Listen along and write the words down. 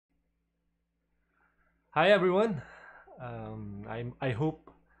Hi everyone. I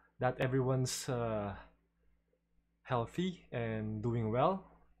hope that everyone's healthy and doing well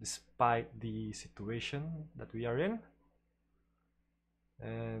despite the situation that we are in.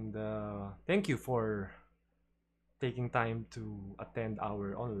 And thank you for taking time to attend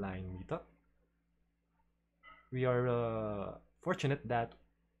our online meetup. We are fortunate that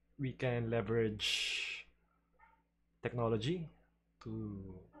we can leverage technology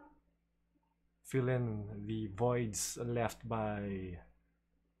to fill in the voids left by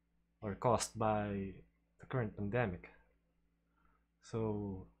or caused by the current pandemic.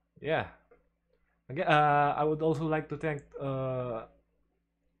 So yeah, again, I would also like to thank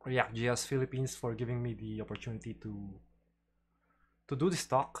ReactJS Philippines for giving me the opportunity to do this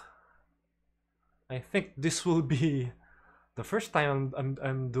talk. I think this will be the first time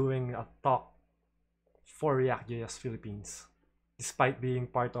I'm doing a talk for ReactJS Philippines, despite being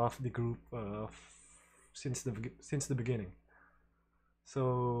part of the group since the beginning.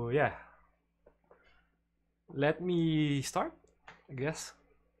 So yeah, let me start, I guess.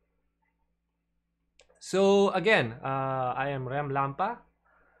 So again, I am Rem Lampa,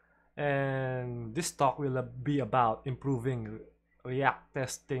 and this talk will be about improving React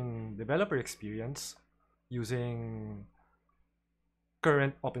testing developer experience using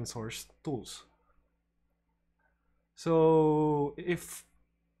current open source tools. So if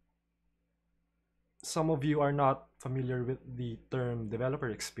some of you are not familiar with the term developer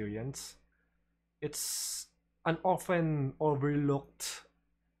experience, it's an often overlooked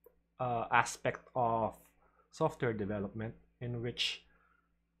aspect of software development in which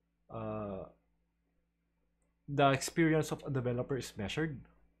uh, the experience of a developer is measured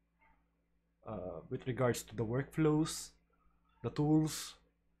with regards to the workflows, the tools,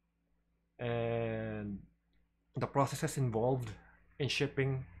 and the processes involved in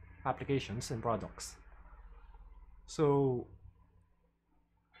shipping applications and products. So,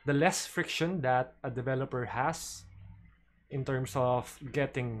 the less friction that a developer has in terms of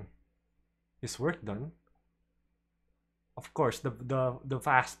getting his work done, of course, the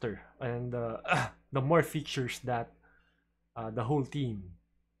faster and the more features that the whole team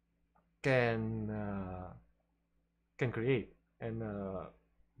can can create and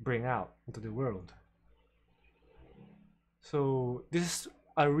bring out into the world. So this is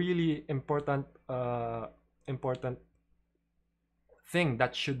a really important thing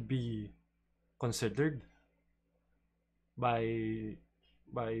that should be considered by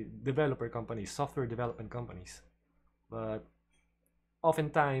developer companies, software development companies. But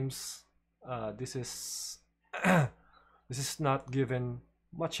oftentimes, this is this is not given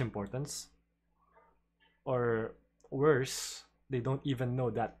much importance, or worse, they don't even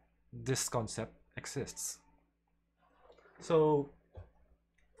know that this concept exists. So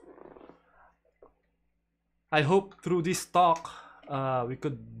I hope through this talk, we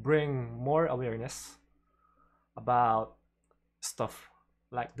could bring more awareness about stuff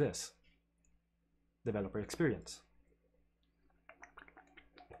like this developer experience.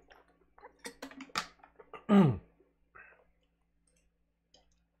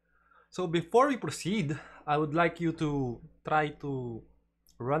 So before we proceed, I would like you to try to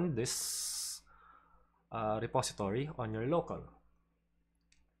run this repository on your local.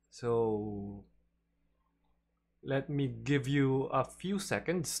 So let me give you a few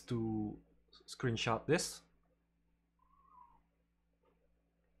seconds to screenshot this.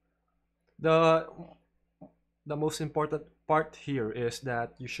 The the most important part here is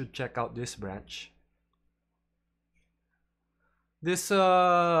that you should check out this branch. This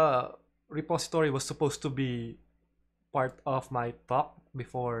repository was supposed to be part of my talk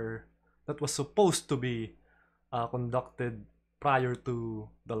before, that was supposed to be conducted prior to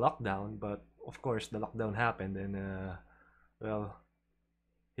the lockdown, but of course the lockdown happened, and well,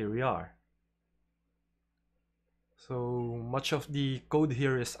 here we are. So much of the code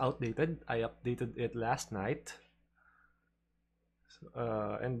here is outdated. I updated it last night,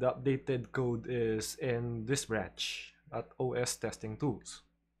 and the updated code is in this branch at OS testing tools.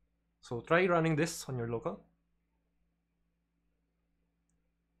 So try running this on your local.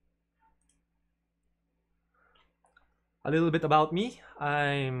 A little bit about me.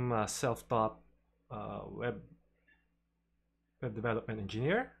 I'm a self-taught web development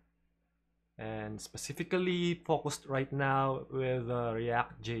engineer, and specifically focused right now with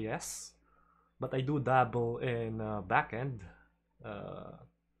React.js. But I do dabble in backend, uh,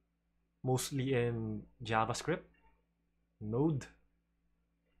 mostly in JavaScript, Node,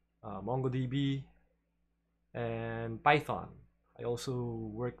 MongoDB, and Python. I also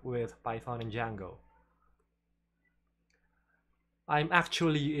work with Python and Django. I'm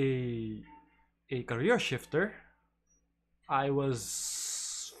actually a career shifter. I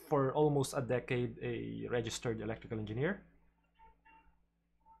was for almost a decade a registered electrical engineer.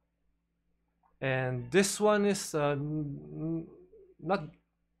 And this one is not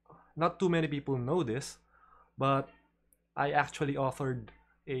not too many people know this, but I actually authored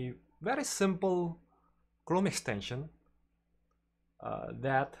a very simple Chrome extension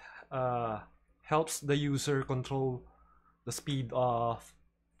that helps the user control the speed of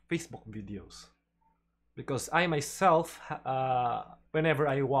Facebook videos. Because I myself, whenever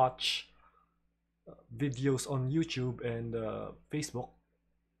I watch videos on YouTube and Facebook,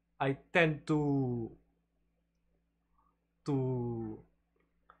 I tend to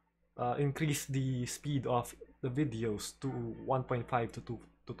increase the speed of the videos to 1.5 to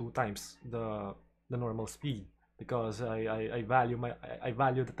 2 times the normal speed, because I value I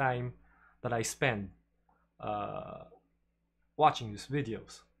value the time that I spend uh, watching these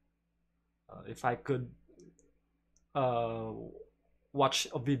videos. If I could uh, watch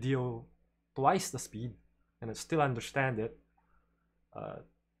a video twice the speed and I still understand it,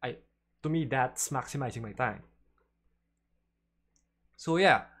 I to me that's maximizing my time. So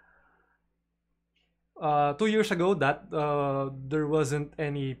yeah, 2 years ago that there wasn't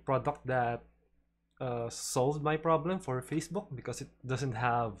any product that solved my problem for Facebook because it doesn't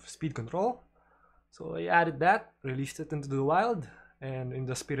have speed control. So I added that, released it into the wild, and in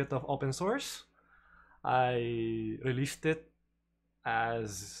the spirit of open source, I released it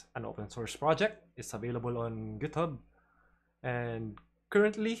as an open source project. It's available on GitHub, and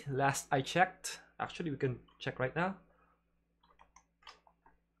currently, last I checked, actually we can check right now,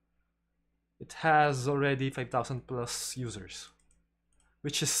 it has already 5,000 plus users,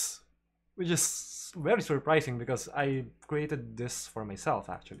 which is very surprising because I created this for myself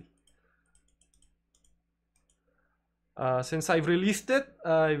actually. Since I've released it,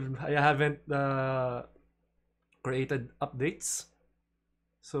 I haven't created updates.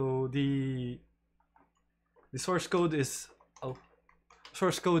 So the source code is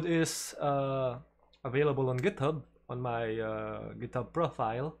available on GitHub on my GitHub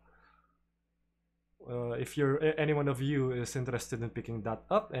profile. If any one of you is interested in picking that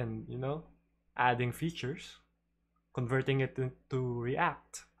up and adding features, converting it into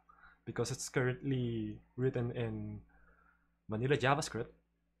React, because it's currently written in vanilla JavaScript,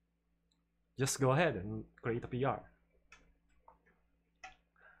 just go ahead and create a PR.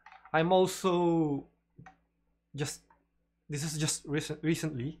 I'm also this is just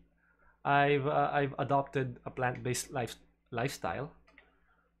recently I've adopted a plant-based lifestyle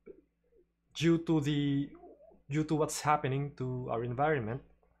due to what's happening to our environment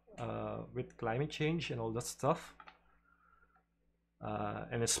with climate change and all that stuff,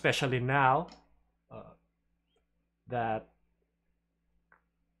 and especially now that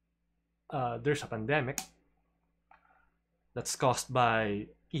there's a pandemic that's caused by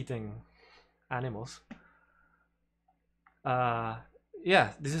eating animals.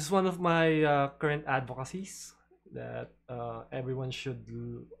 Yeah, this is one of my current advocacies that everyone should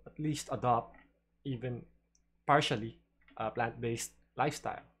at least adopt, even partially, a plant-based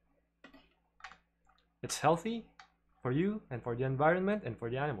lifestyle. It's healthy for you and for the environment and for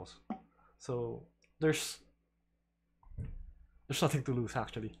the animals. So there's nothing to lose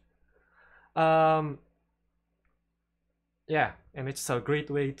actually. Yeah, and it's a great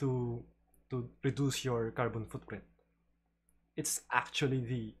way to reduce your carbon footprint. It's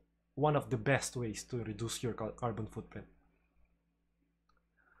actually one of the best ways to reduce your carbon footprint.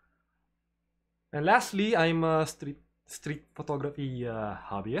 And lastly, I'm a street photography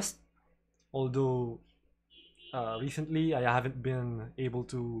hobbyist. Although recently I haven't been able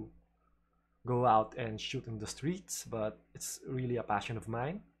to go out and shoot in the streets, but it's really a passion of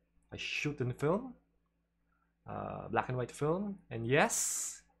mine. I shoot in film, black and white film, and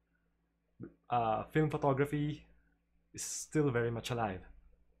yes, film photography is still very much alive.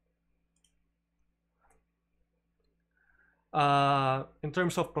 In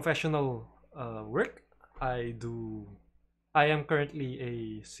terms of professional work, I am currently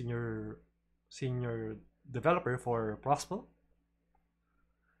a senior developer for Prospel.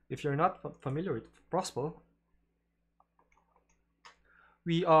 If you're not familiar with Prospel,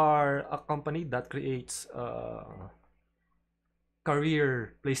 we are a company that creates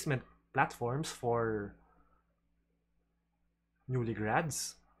career placement platforms for newly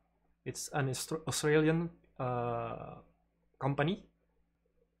grads. It's an Australian company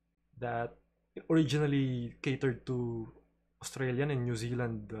that originally catered to Australian and New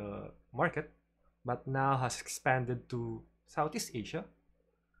Zealand market, but now has expanded to Southeast Asia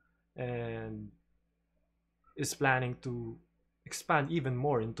and is planning to expand even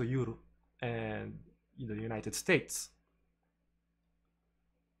more into Europe and the United States.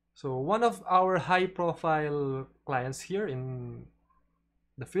 So one of our high-profile clients here in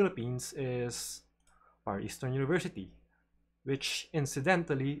the Philippines is Far Eastern University, which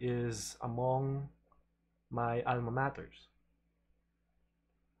incidentally is among my alma maters.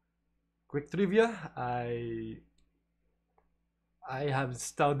 Quick trivia, I have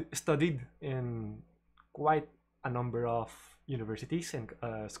studied in quite a number of universities and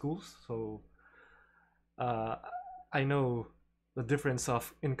schools, so uh, I know the difference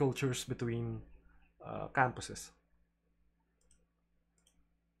of in cultures between campuses.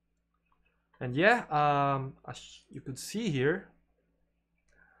 And yeah, as you could see here,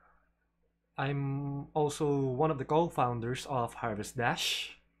 I'm also one of the co-founders of Harvest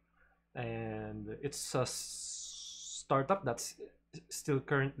Dash, and it's a startup that's still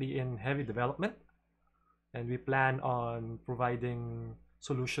currently in heavy development, and we plan on providing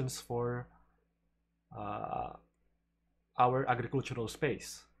solutions for uh, our agricultural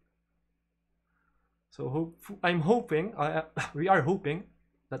space. So I'm hoping, we are hoping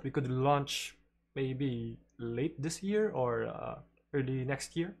that we could launch maybe late this year or early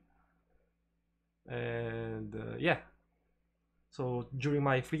next year. And yeah, so during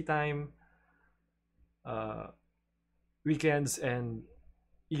my free time, uh, weekends and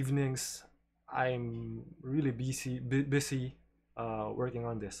evenings, I'm really busy working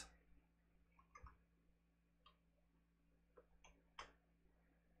on this.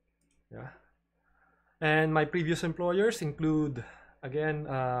 Yeah. And my previous employers include, again,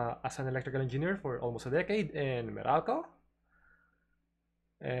 as an electrical engineer for almost a decade in Meralco.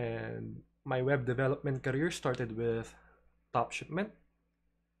 And my web development career started with Top Shipment,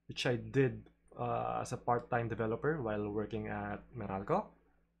 which I did as a part-time developer while working at Meralco.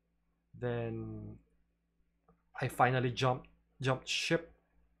 Then I finally jumped ship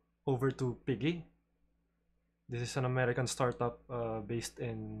over to Piggy. This is an American startup based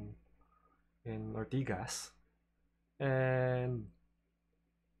in Ortigas. And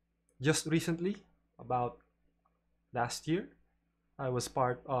just recently, about last year, I was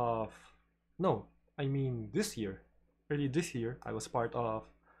part of, no, I mean this year, early this year, I was part of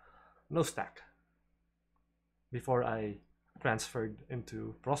NoStack before I transferred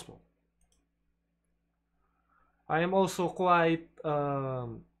into Prospo. I am also quite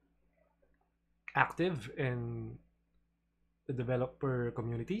active in the developer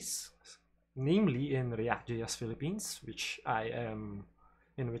communities, namely in ReactJS Philippines,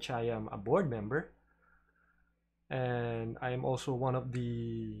 in which I am a board member, and I am also one of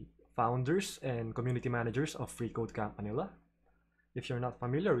the founders and community managers of Free Code Camp Manila. If you're not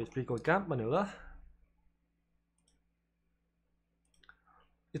familiar with Free Code Camp Manila,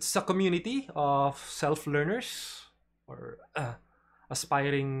 it's a community of self-learners or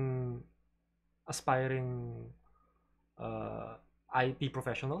aspiring aspiring IT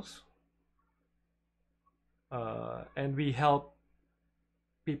professionals, and we help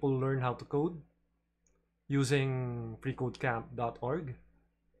people learn how to code using freecodecamp.org.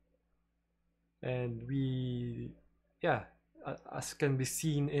 And we, yeah, as can be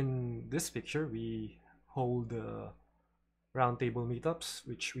seen in this picture, we hold roundtable meetups,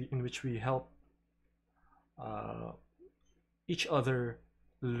 in which we help uh, each other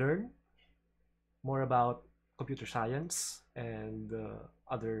learn more about computer science and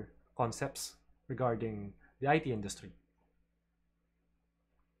other concepts regarding the IT industry.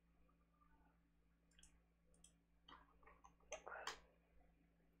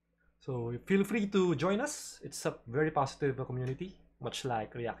 So feel free to join us. It's a very positive community, much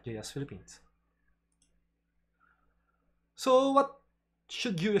like ReactJS Philippines. So what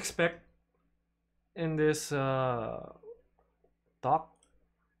should you expect in this talk?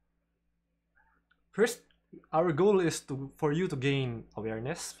 First, our goal is for you to gain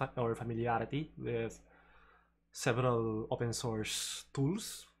awareness or familiarity with several open source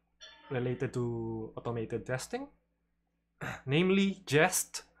tools related to automated testing, namely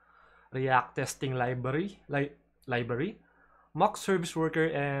Jest, React Testing Library, Mock Service Worker,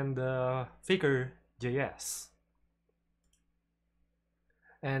 and Faker.js.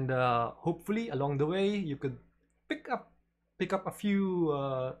 And hopefully along the way you could pick up a few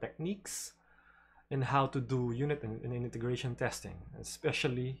techniques in how to do unit and integration testing,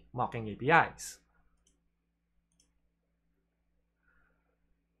 especially mocking APIs.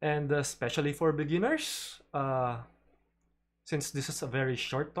 And especially for beginners, since this is a very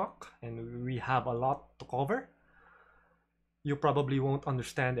short talk and we have a lot to cover, you probably won't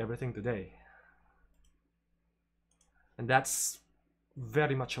understand everything today. And that's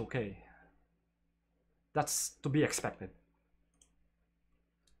very much okay. That's to be expected.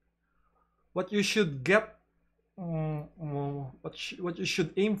 what you should get, what you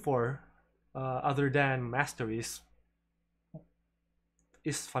should aim for, other than mastery,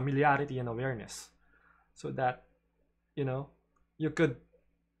 is familiarity and awareness, so that you know you could,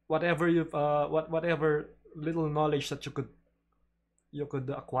 whatever whatever little knowledge that you could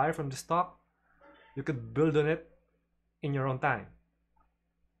acquire from this talk, you could build on it in your own time.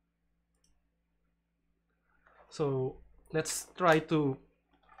 So let's try to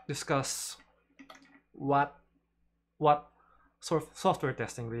discuss what sort of software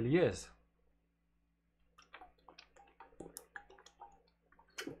testing really is.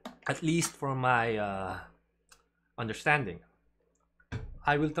 At least from my understanding.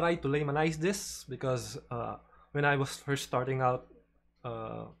 I will try to laymanize this because when I was first starting out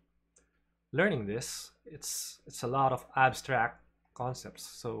learning this, it's a lot of abstract concepts.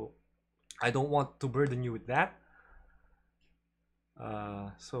 So I don't want to burden you with that.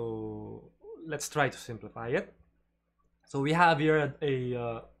 So let's try to simplify it. So we have here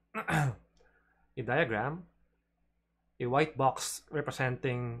a a diagram, a white box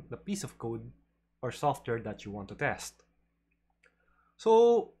representing the piece of code or software that you want to test.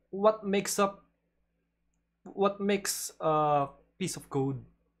 So what makes a piece of code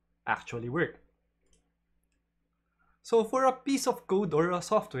actually work? So for a piece of code or a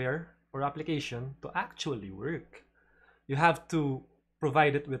software or application to actually work, you have to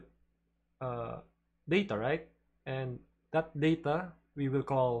provide it with data, right? And that data we will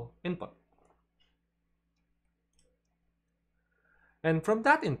call input. And from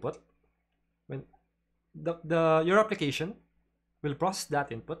that input, when your application will process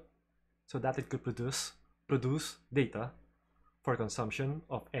that input so that it could produce data for consumption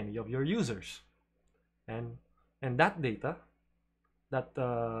of any of your users. And that data that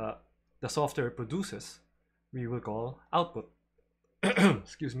the software produces, we will call output.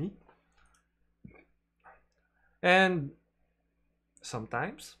 Excuse me. And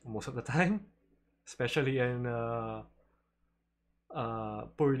sometimes, most of the time, especially in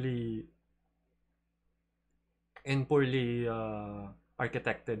poorly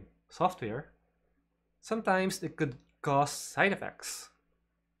architected software, sometimes it could cause side effects.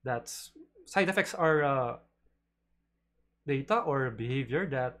 Side effects are data or behavior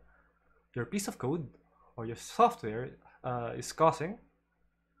that your piece of code or your software is causing,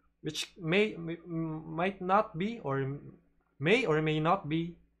 which might not be, or may not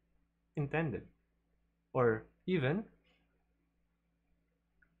be intended, or even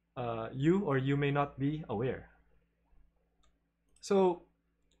you may not be aware. So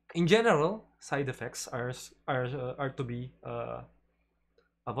in general, side effects are to be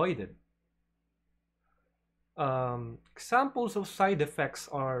avoided. Examples of side effects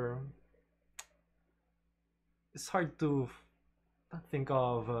are, it's hard to think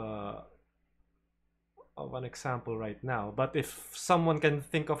of an example right now, but if someone can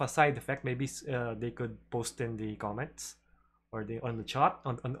think of a side effect, maybe they could post in the comments or on the chat,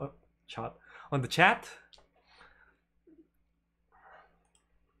 on the chat.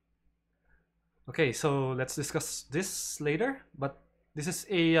 Okay, so let's discuss this later, but this is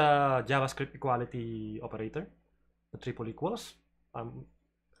a JavaScript equality operator, the triple equals.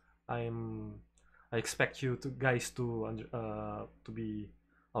 I expect you guys to be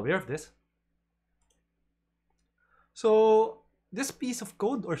aware of this. So this piece of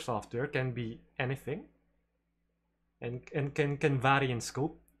code or software can be anything, and can vary in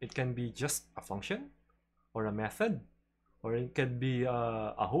scope. It can be just a function or a method, or it can be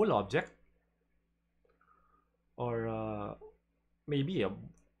a whole object, or maybe a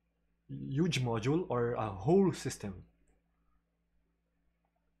huge module, or a whole system,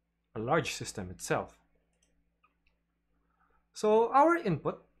 a large system itself. So our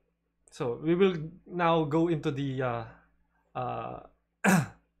input, so we will now go into the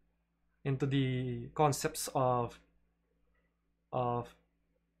into the concepts of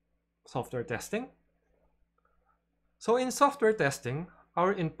software testing. So in software testing,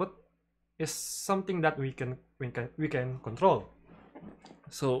 our input is something that we can control.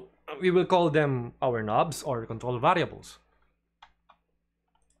 So we will call them our knobs or control variables.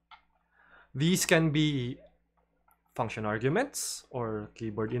 These can be function arguments or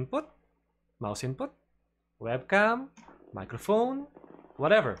keyboard input, mouse input, webcam, microphone,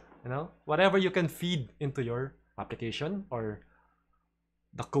 whatever, whatever you can feed into your application or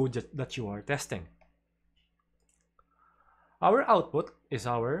the code that you are testing. Our output is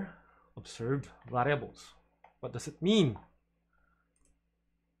our observed variables. What does it mean?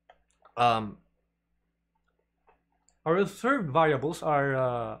 Our observed variables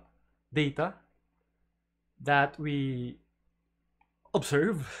are data that we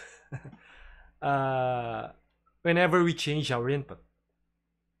observe whenever we change our input.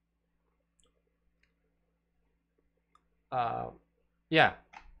 Yeah.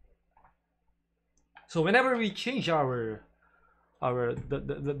 So whenever we change the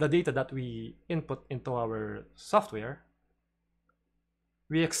data that we input into our software,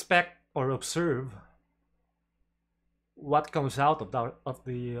 we expect or observe what comes out of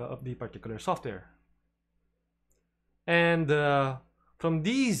the particular software, and from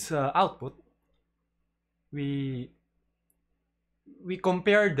these output, we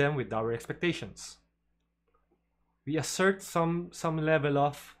compare them with our expectations. We assert some level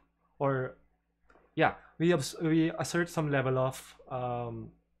of, or yeah, we assert some level of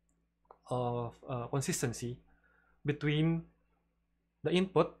consistency between the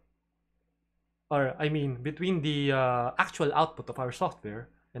input, or I mean between the actual output of our software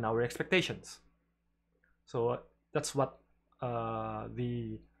and our expectations. So that's what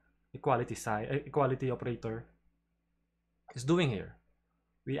the equality operator is doing here.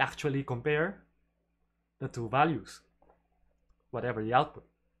 We actually compare the two values, whatever the output.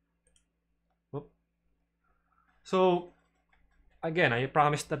 Whoop. So again, I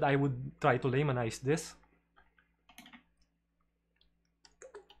promised that I would try to laymanize this.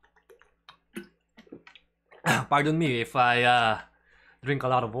 Pardon me if I drink a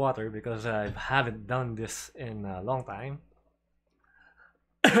lot of water, because I haven't done this in a long time.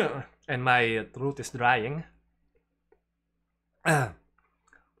 And my throat is drying.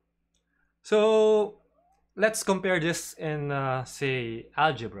 So let's compare this in, say,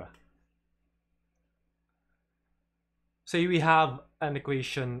 algebra. Say we have an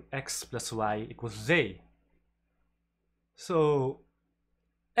equation x plus y equals z. So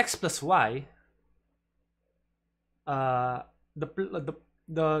x plus y, the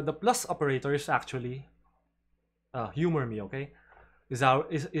plus operator is actually, humor me, okay? Is our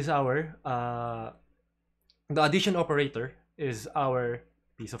the addition operator is our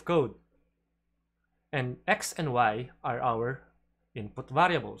piece of code, and x and y are our input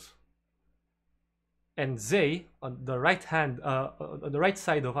variables, and z on the right hand, on the right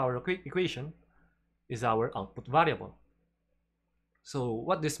side of our equation, is our output variable. So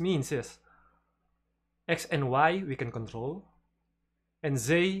what this means is x and y we can control, and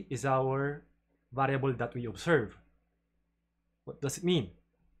z is our variable that we observe. What does it mean?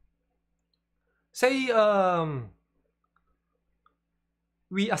 Say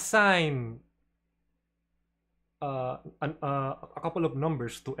we assign a couple of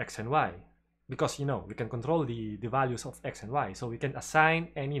numbers to x and y, because we can control the values of x and y, so we can assign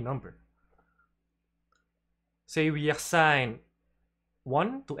any number. Say we assign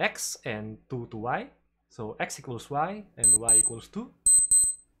 1 to x and 2 to y, so x equals y and y equals 2.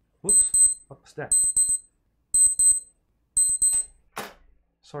 Whoops, what was that?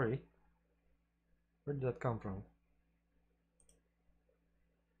 Sorry, where did that come from?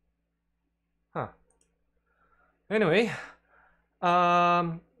 Huh. Anyway,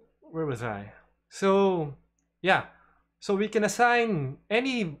 where was I? So yeah, so we can assign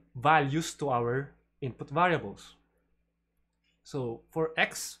any values to our input variables. So for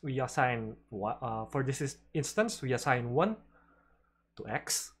x, we assign, for this instance, we assign 1 to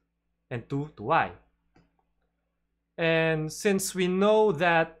x and 2 to y. And since we know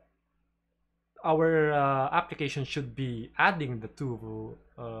that our application should be adding the two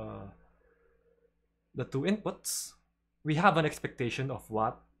inputs, we have an expectation of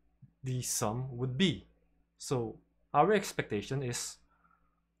what the sum would be. So our expectation is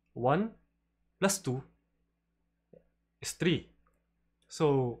 1 plus 2 is 3.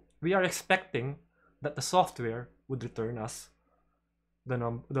 So we are expecting that the software would return us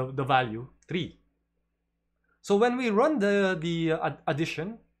the value 3. So when we run the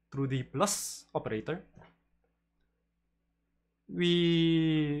addition through the plus operator,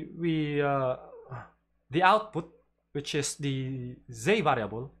 the output, which is the z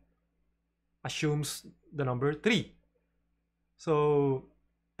variable, assumes the number 3. So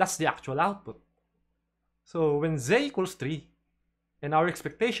that's the actual output. So when z equals 3, and our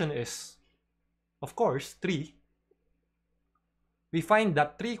expectation is, of course, 3, we find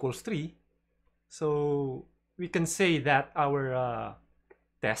that 3 equals 3, so we can say that our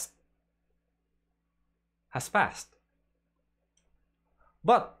test has passed.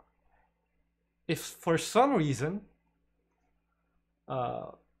 But if for some reason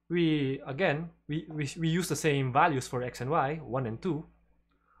we use the same values for x and y, 1 and 2,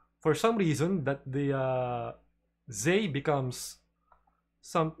 for some reason that the z becomes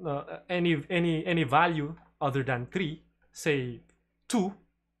some any value other than 3, say 2,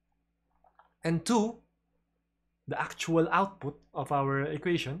 and 2, the actual output of our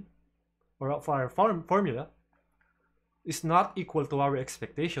equation, or of our formula is not equal to our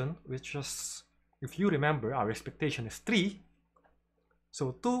expectation, which is, if you remember, our expectation is 3.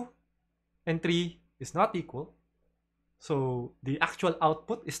 So 2 and 3 is not equal. So the actual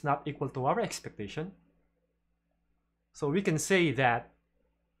output is not equal to our expectation. So we can say that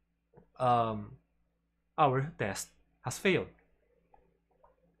our test has failed.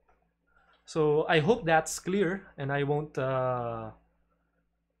 So I hope that's clear, and I won't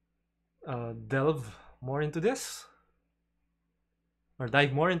delve more into this or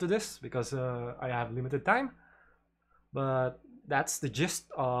dive more into this because I have limited time. But that's the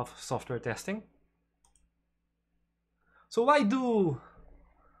gist of software testing. So why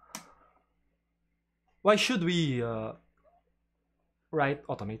should we write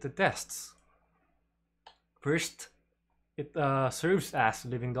automated tests? First, it serves as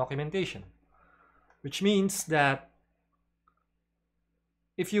living documentation, which means that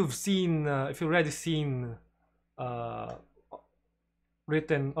if you've already seen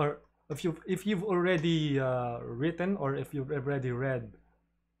written, or if you've already written, or if you've already read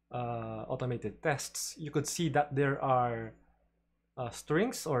automated tests, you could see that there are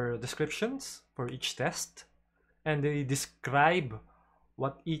strings or descriptions for each test, and they describe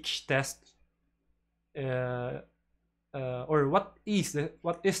what each test or what is the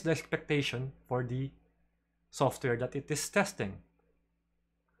expectation for the software that it is testing.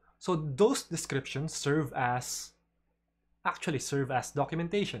 So those descriptions actually serve as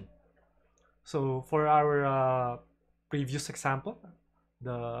documentation. So for our previous example,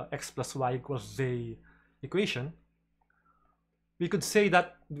 the x plus y equals z equation, we could say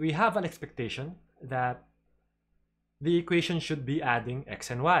that we have an expectation that the equation should be adding x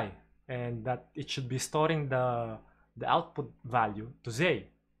and y, and that it should be storing the output value to z.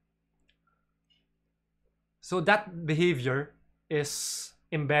 So that behavior is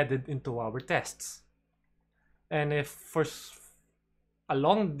embedded into our tests. And if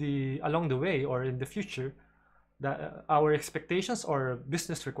along the way or in the future that our expectations or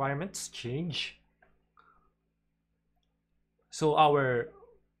business requirements change, so our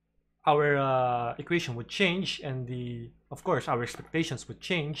equation would change, and of course our expectations would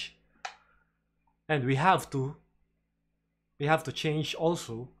change, and we have to change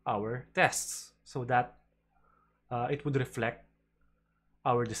also our tests so that it would reflect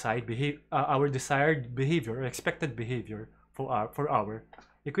our desired behavior or expected behavior for our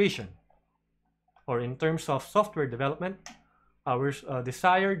equation. Or in terms of software development, our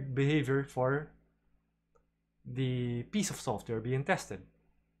desired behavior for the piece of software being tested.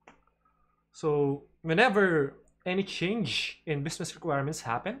 So whenever any change in business requirements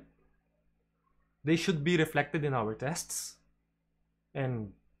happen, they should be reflected in our tests,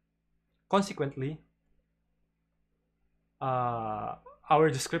 and consequently our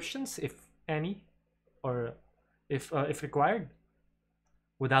descriptions, if any, or if required,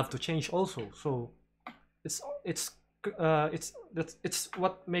 would have to change also. So it's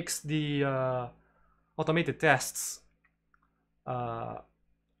what makes the automated tests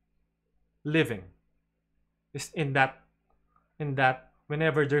living, is in that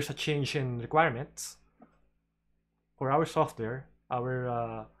whenever there's a change in requirements for our software,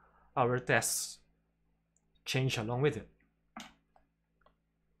 our tests change along with it.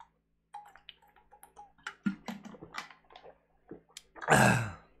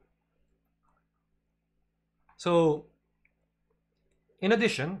 So in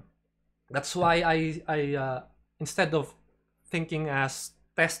addition, that's why I instead of thinking as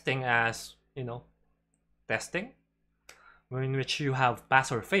testing as testing in which you have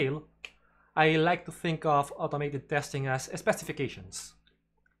pass or fail, I like to think of automated testing as specifications,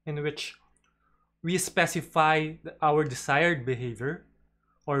 in which we specify our desired behavior,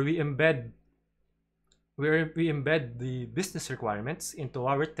 or we embed the business requirements into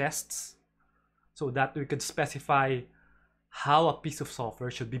our tests so that we could specify how a piece of software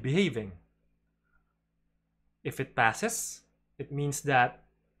should be behaving. If it passes, it means that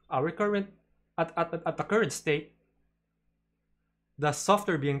our current at the current state, the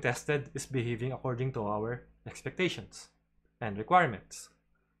software being tested is behaving according to our expectations and requirements.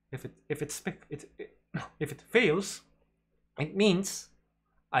 If it fails, it means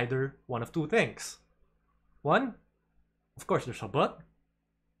either one of two things. One, of course, there's a bug.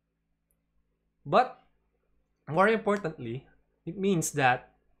 But more importantly, it means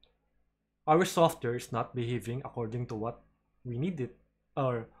that our software is not behaving according to what we needed,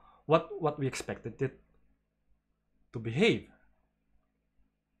 or what we expected it to behave.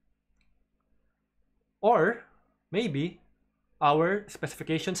 Or maybe our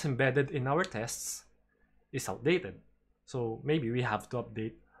specifications embedded in our tests is outdated. So maybe we have to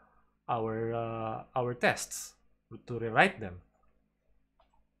update our tests, to rewrite them.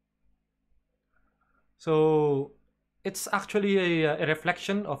 So it's actually a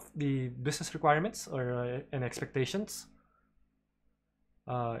reflection of the business requirements or and expectations.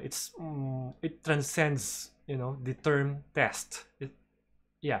 It transcends, the term test.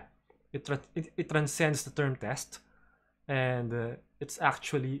 Yeah, it transcends the term test, and it's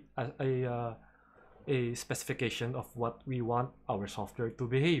actually a specification of what we want our software to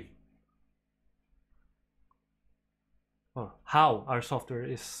behave, or how our software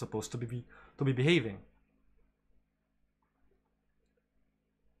is supposed to be behaving.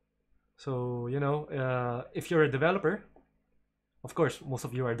 So if you're a developer, of course, most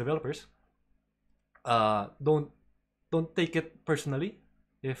of you are developers. Don't take it personally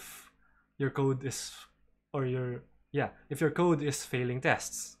if your code is or your yeah if your code is failing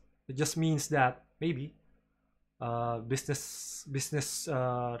tests. It just means that maybe business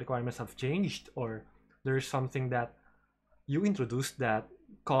requirements have changed, or there's something that you introduced that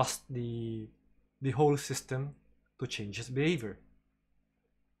caused the whole system to change its behavior.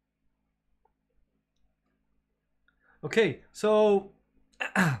 Okay, so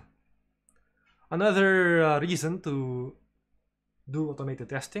another reason to do automated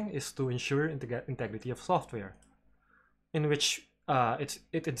testing is to ensure integrity of software, in which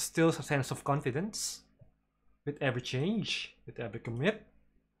it instills a sense of confidence with every change, with every commit,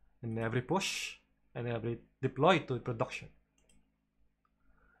 and every push, and every deploy to production,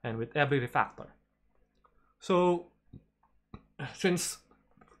 and with every refactor. So since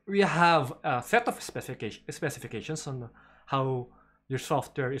we have a set of specifications on how your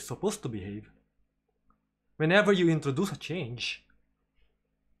software is supposed to behave, whenever you introduce a change,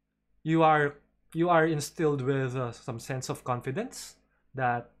 you are instilled with some sense of confidence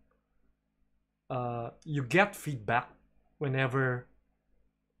that you get feedback whenever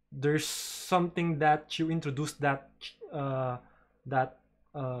there's something that you introduce that uh,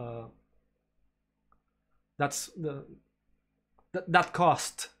 that's the that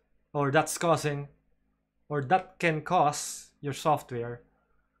cost or that's causing or that can cause your software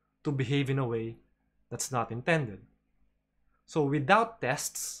to behave in a way that's not intended. So without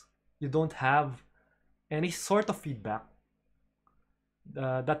tests, you don't have any sort of feedback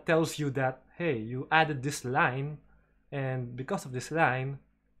that tells you that, hey, you added this line, and because of this line,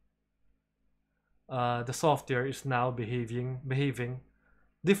 the software is now behaving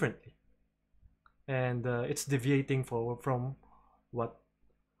differently, and it's deviating from what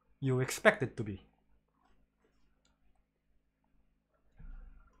you expect it to be.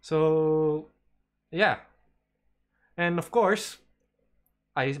 So yeah, and of course,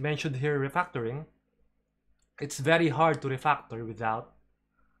 I mentioned here refactoring. It's very hard to refactor without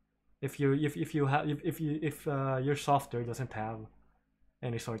if you have if your software doesn't have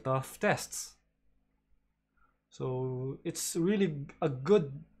any sort of tests. So it's really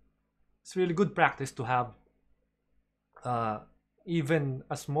good practice to have uh, even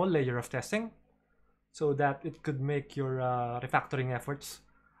a small layer of testing, so that it could make your refactoring efforts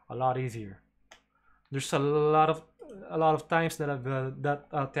a lot easier. There's a lot of times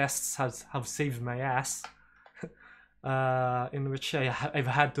that tests have saved my ass, in which I've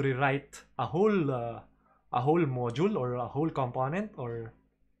had to rewrite a whole module or a whole component or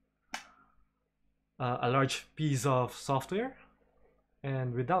a large piece of software,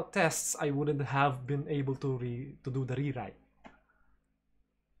 and without tests I wouldn't have been able to do the rewrite,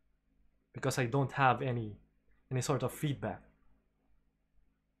 because I don't have any sort of feedback.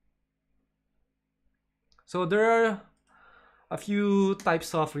 So there are a few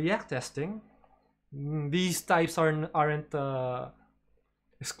types of React testing. These types aren't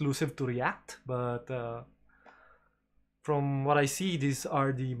exclusive to React, but from what I see, these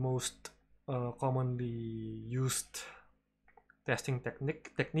are the most commonly used testing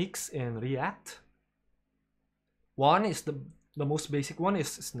techniques in React. One is the most basic one is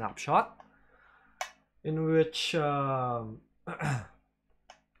snapshot, in which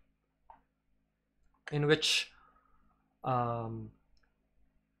in which um,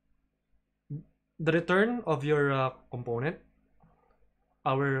 the return of your component,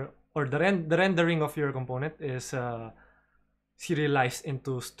 the rendering of your component is serialized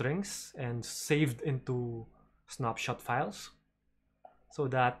into strings and saved into snapshot files, so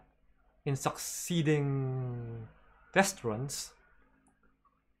that in succeeding test runs,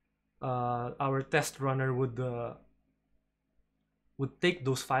 our test runner would take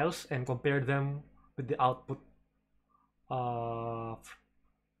those files and compare them with the output of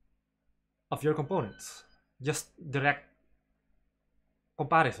your components. Just direct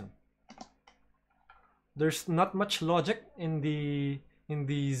comparison. There's not much logic in in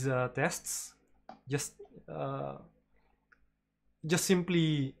these tests just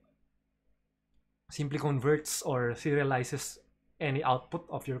simply converts or serializes any output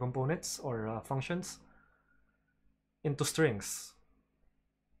of your components or functions into strings.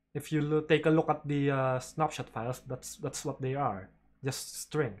 If you take a look at the snapshot files, that's what they are, just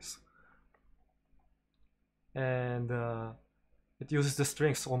strings. And it uses the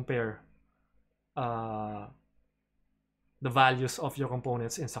strings to compare the values of your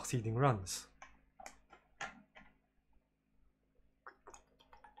components in succeeding runs.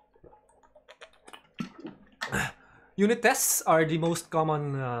 Unit tests are the most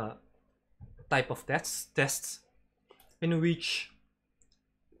common type of tests in which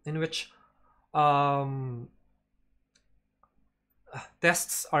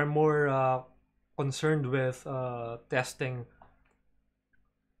tests are more concerned with testing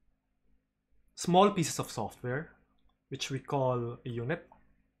small pieces of software, which we call a unit,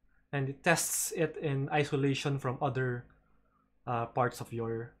 and it tests it in isolation from other parts of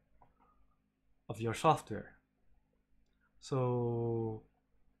your software. So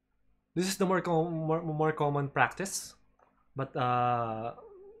this is the more common practice, but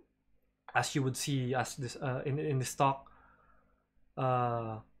as you would see, as this in this talk,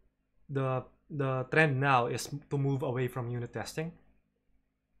 the trend now is to move away from unit testing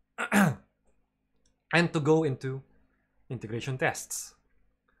and to go into integration tests.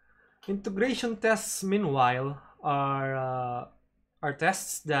 Integration tests, meanwhile, are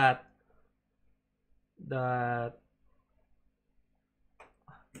tests that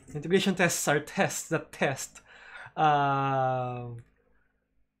integration tests are tests that test a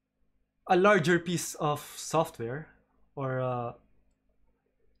larger piece of software, or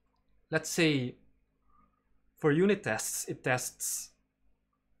let's say for unit tests, it tests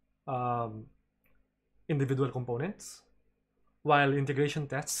individual components, while integration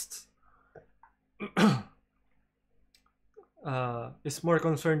tests is more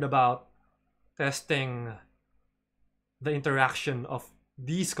concerned about testing the interaction of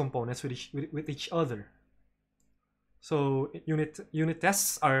these components with each other. So unit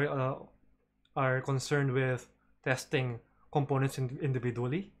tests are concerned with testing components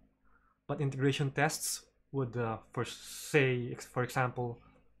individually, but integration tests would, for example,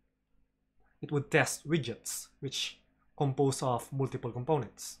 it would test widgets, which compose of multiple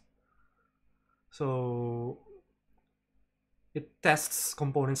components. So it tests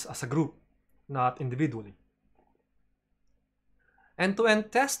components as a group, not individually.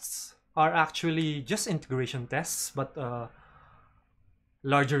 End-to-end tests are actually just integration tests, but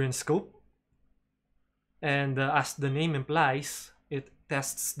larger in scope. And as the name implies, it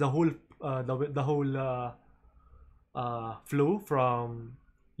tests the whole flow from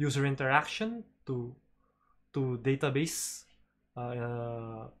user interaction to database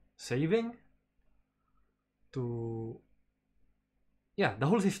saving to the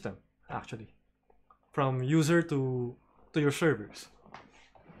whole system, actually, from user to your servers.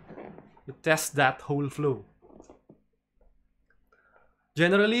 It tests that whole flow.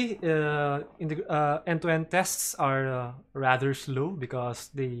 Generally, end-to-end tests are rather slow because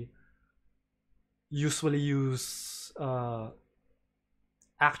they usually use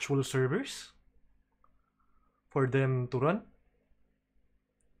actual servers for them to run,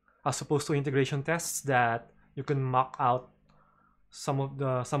 as opposed to integration tests that you can mock out some of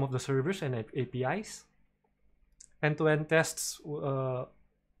the servers and APIs. End-to-end tests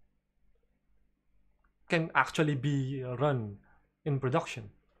can actually be run in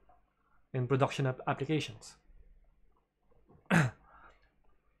production applications.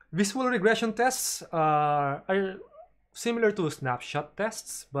 Visual regression tests are similar to snapshot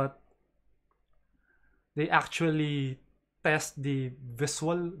tests, but they actually test the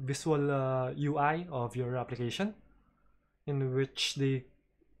visual UI of your application, in which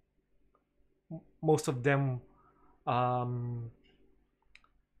most of them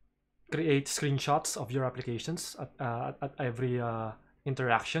create screenshots of your applications at every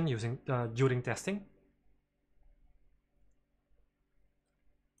interaction during testing.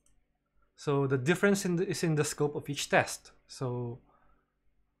 So the difference is in the scope of each test. So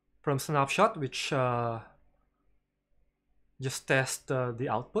from snapshot, which just test the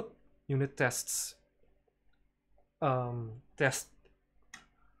output, unit tests test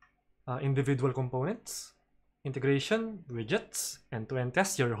individual components, integration, widgets, end-to-end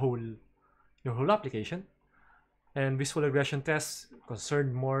test your whole application, and visual regression tests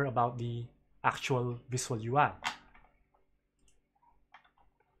concerned more about the actual visual UI.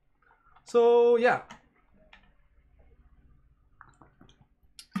 So yeah,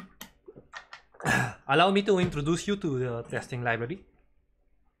 allow me to introduce you to the testing library.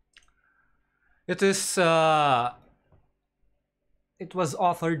 It is it was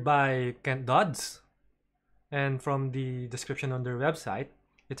authored by Kent Dodds, and from the description on their website,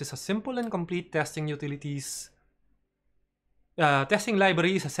 it is a simple and complete testing utilities. Testing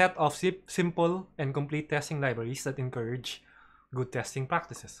library is a set of simple and complete testing libraries that encourage good testing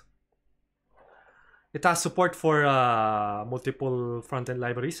practices. It has support for multiple front-end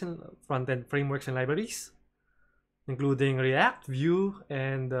libraries and front-end frameworks and libraries, including React, Vue,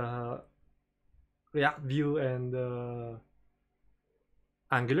 and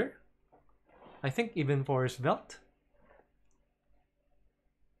Angular. I think even for Svelte.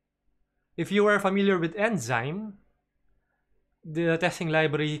 If you are familiar with Enzyme, the testing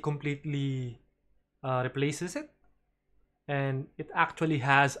library completely replaces it, and it actually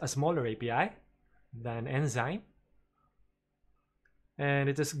has a smaller API than Enzyme, and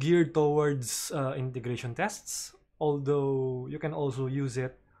it is geared towards integration tests, although you can also use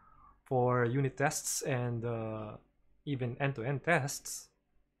it for unit tests and even end-to-end tests.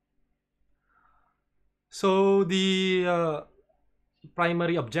 So the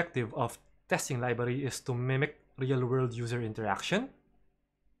primary objective of testing library is to mimic real-world user interaction,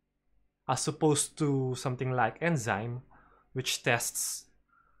 as opposed to something like Enzyme, which tests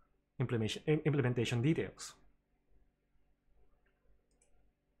implementation details.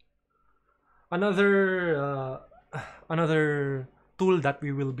 Another tool that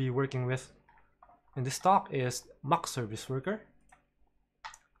we will be working with in this talk is mock service worker.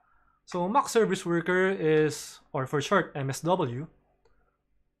 So mock service worker is, or for short MSW,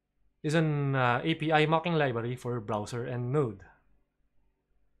 is an API mocking library for browser and Node.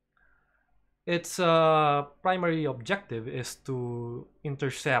 Its primary objective is to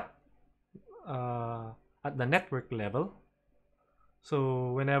intercept at the network level.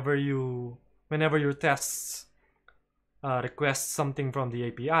 So whenever your tests request something from the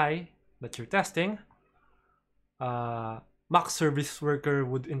API that you're testing, mock service worker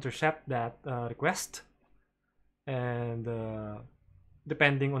would intercept that request, and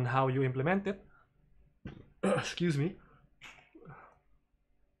depending on how you implement it, excuse me,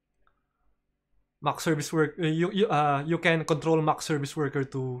 mock service work you can control mock service worker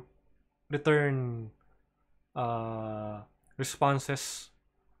to return responses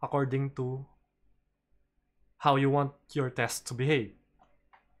according to how you want your test to behave.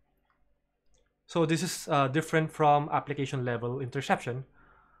 So this is different from application level interception,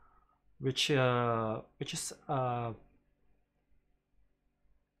 which is I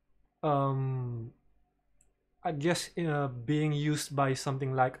guess being used by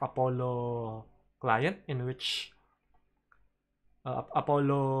something like Apollo client, in which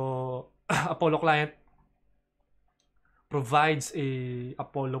Apollo Apollo client provides a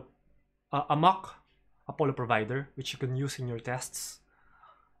mock Apollo provider which you can use in your tests.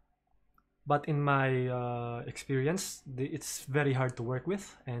 But in my experience, it's very hard to work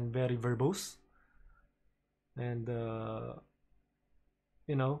with and very verbose. And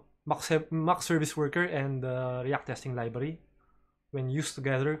you know, mock service worker and React testing library, when used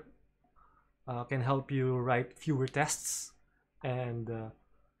together, can help you write fewer tests and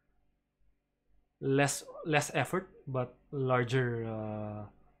less effort but larger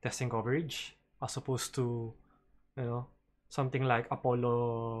testing coverage, as opposed to, you know, something like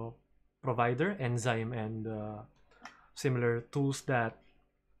Apollo provider, Enzyme, and similar tools that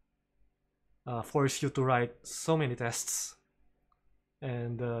force you to write so many tests,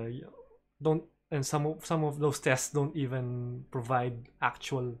 and don't and some of those tests don't even provide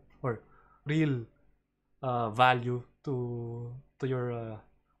actual or real value to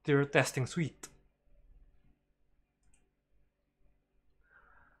your testing suite.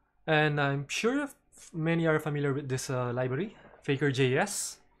 And I'm sure many are familiar with this library,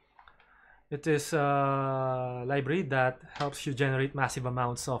 Faker.js. It is a library that helps you generate massive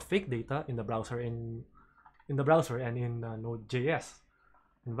amounts of fake data in the browser and in Node.js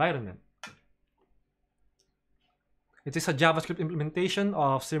environment. It is a JavaScript implementation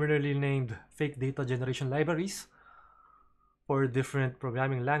of similarly named fake data generation libraries for different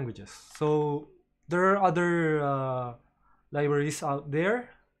programming languages. So there are other libraries out there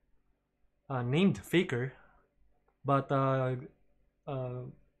named Faker, but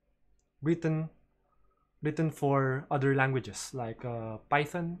written for other languages like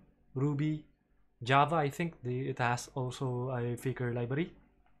Python, Ruby, Java. I think it has also a Faker library.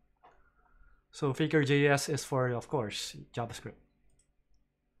 So Faker.js is for, of course, JavaScript.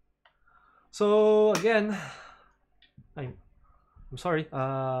 So again, I'm sorry.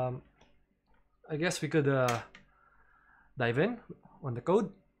 I guess we could dive in on the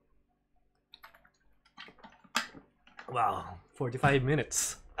code. Wow, 45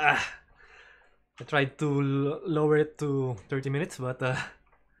 minutes. I tried to lower it to 30 minutes, but I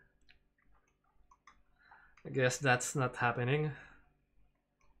guess that's not happening.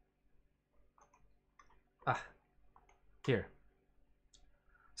 Here.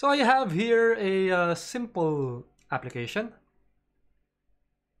 So I have here a simple application.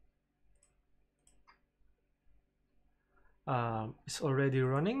 It's already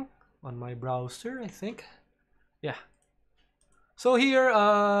running on my browser, I think. Yeah. So here,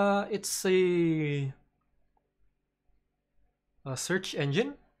 it's a search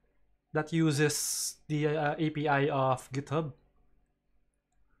engine that uses the API of GitHub.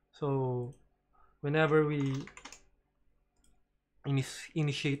 So whenever we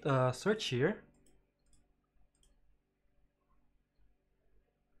initiate a search here,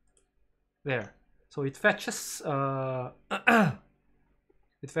 there. So it fetches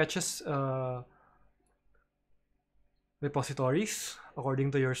it fetches repositories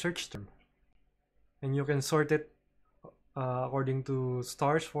according to your search term, and you can sort it according to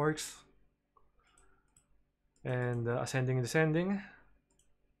stars, forks, and ascending and descending.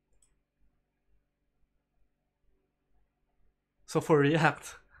 So for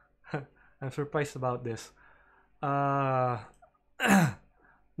React, I'm surprised about this.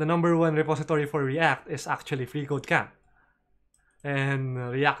 The number one repository for React is actually FreeCodeCamp,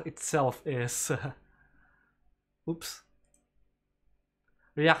 and React itself is oops.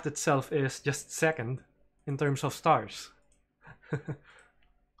 React itself is just second in terms of stars.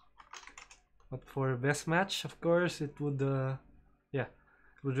 But for best match, of course, it would yeah,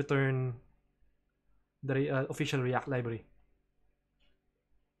 it would return the official React library.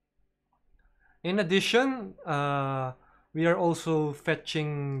 In addition, we are also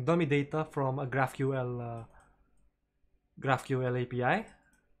fetching dummy data from a GraphQL API.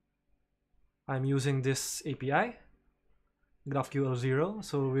 I'm using this API, GraphQL 0.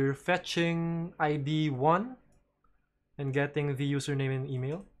 So we're fetching ID 1 and getting the username and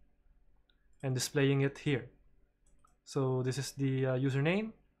email and displaying it here. So this is the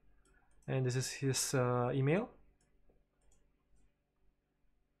username, and this is his email.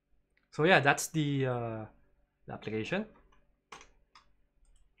 So yeah, that's the application.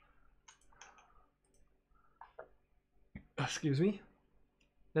 Excuse me.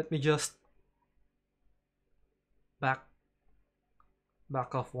 Let me just back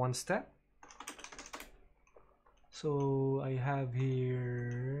off one step. So I have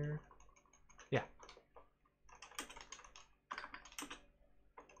here, yeah.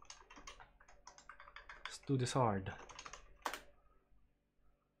 Let's do this hard.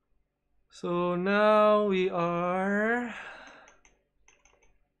 So now we are,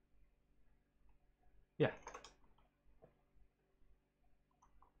 yeah.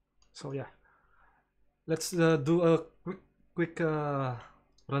 So yeah, let's do a quick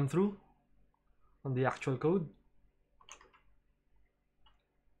run through on the actual code.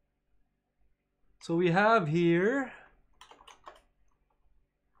 So we have here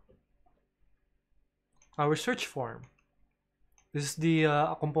our search form. This is the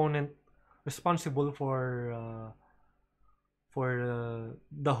component responsible for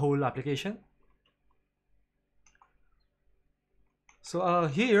the whole application. So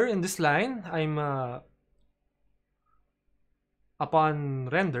here in this line, I'm upon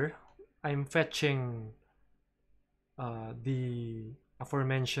render, I'm fetching the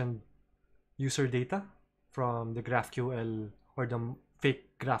aforementioned user data from the GraphQL or the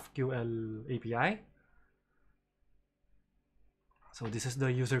fake GraphQL API. So this is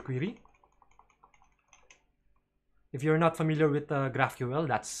the user query. If you're not familiar with GraphQL,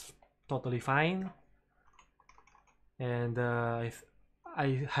 that's totally fine. And I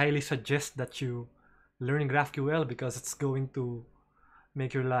highly suggest that you learn GraphQL because it's going to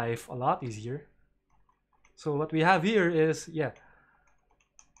make your life a lot easier. So what we have here is, yeah,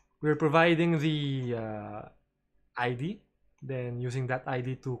 we're providing the ID, then using that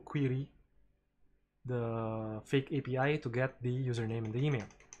ID to query the fake API to get the username and the email.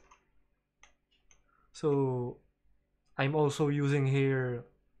 So I'm also using here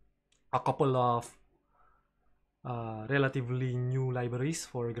a couple of relatively new libraries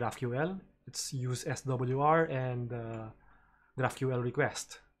for GraphQL. It's use SWR and GraphQL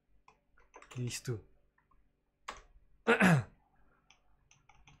request. These two.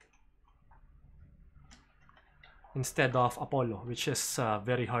 Instead of Apollo, which is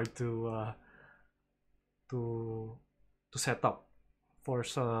very hard to set up for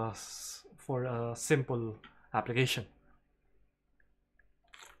a simple application.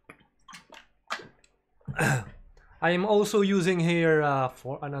 I am also using here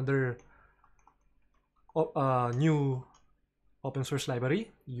for another new open source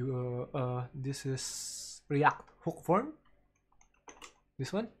library. This is React hook form.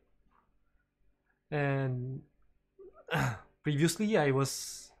 This one. And previously I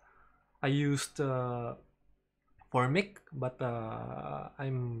used Formic, but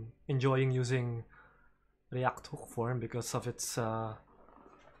I'm enjoying using React hook form because of its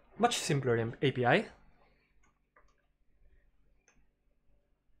much simpler API.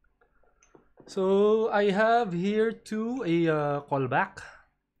 So I have here too a callback,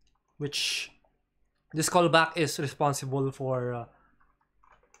 which this callback is responsible for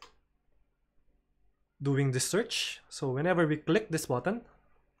doing this search. So whenever we click this button,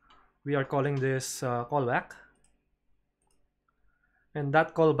 we are calling this callback, and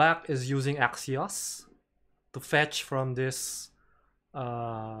that callback is using Axios to fetch from this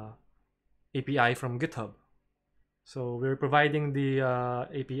API from GitHub. So we're providing the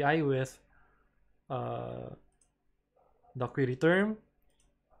API with the query term,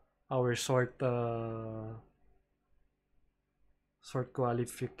 our sort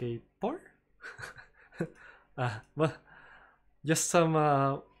qualificator, but just some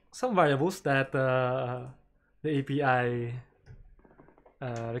variables that the API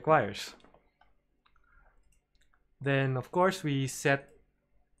requires. Then of course we set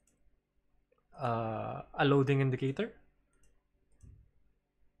a loading indicator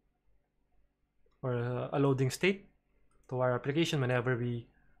or a loading state to our application whenever we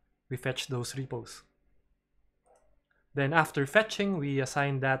fetch those repos. Then after fetching, we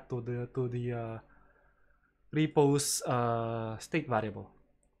assign that to the repos state variable,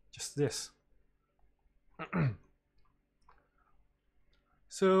 just this.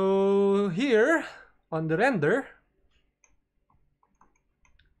 So here on the render,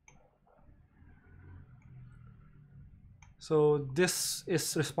 so this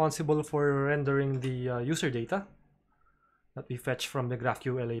is responsible for rendering the user data that we fetch from the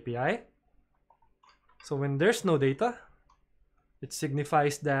GraphQL API. So when there's no data, it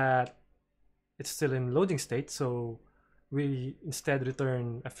signifies that it's still in loading state. So we instead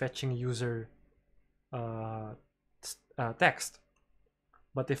return a fetching user text.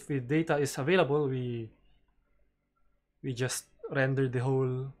 But if the data is available, we just render the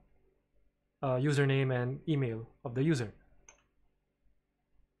whole username and email of the user.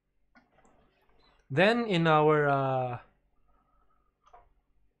 Then in our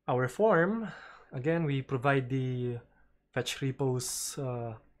form, again, we provide the fetch repos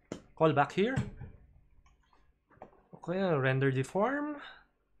callback here. Okay, I'll render the form,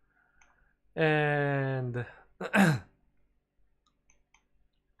 and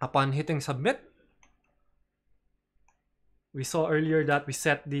upon hitting submit, we saw earlier that we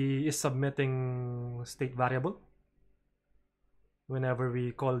set the is submitting state variable whenever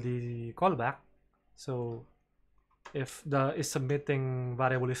we call the callback. So if the is submitting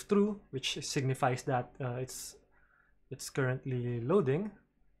variable is true, which signifies that it's currently loading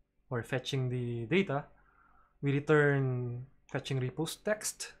or fetching the data, we return fetching repos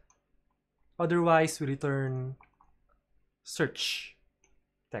text. Otherwise, we return search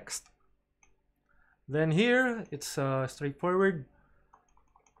text. Then here it's straightforward.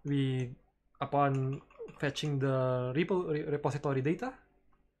 We, upon fetching the repository data,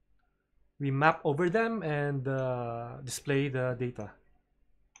 we map over them and display the data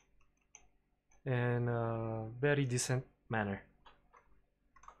in a very decent manner.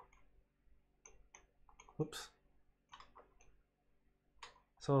 Oops.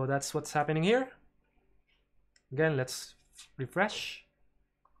 So that's what's happening here. Again, let's refresh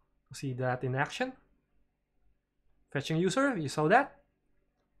to see that in action. Fetching user, you saw that.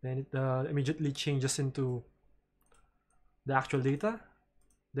 Then it immediately changes into the actual data.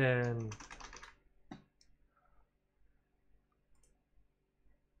 Then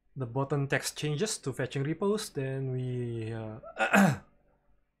the button text changes to fetching repos. Then we,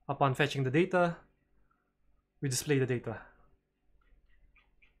 upon fetching the data, we display the data.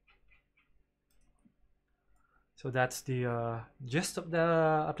 So that's the gist of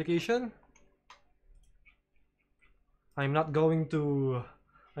the application. I'm not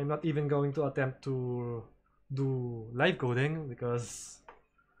even going to attempt to do live coding because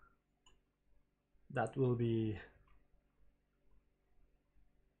that will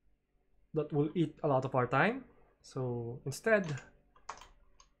eat a lot of our time. So instead,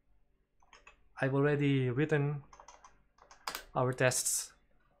 I've already written our tests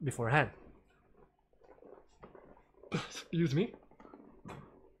beforehand. Excuse me.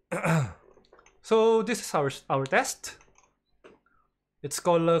 So this is our test. It's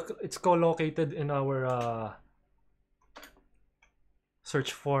co-located in our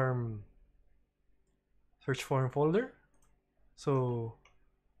search form folder. So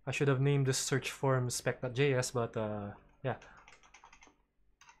I should have named this search form spec.js, but yeah.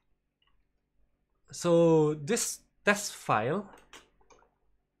 So this test file,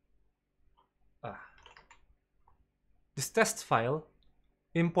 ah, this test file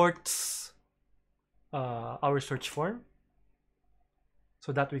imports our search form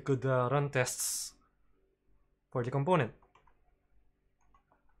so that we could run tests for the component.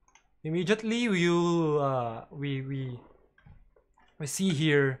 Immediately we see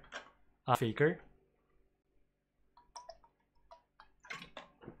here Faker.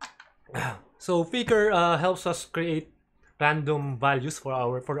 So Faker helps us create random values for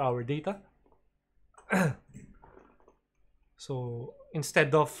our data. So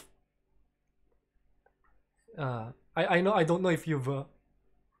instead of I don't know if you've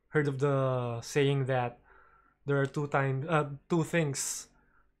heard of the saying that there are two things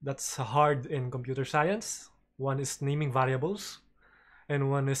that's hard in computer science. One is naming variables, and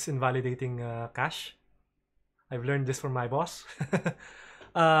one is invalidating cache. I've learned this from my boss.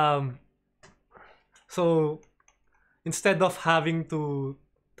 um, so instead of having to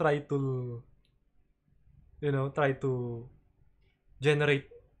try to try to generate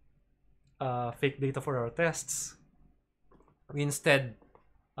fake data for our tests, we instead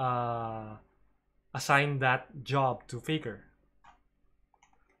uh, assign that job to Faker.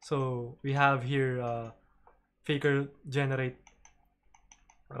 So we have here Faker generate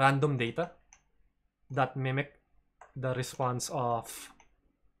random data that mimic the response of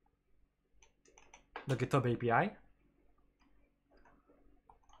the GitHub API.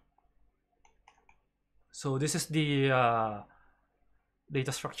 So this is the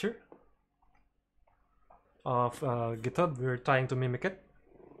data structure of GitHub. We're trying to mimic it,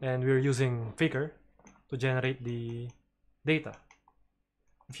 and we're using Faker to generate the data.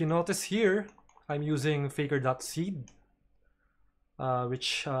 If you notice here, I'm using faker.seed,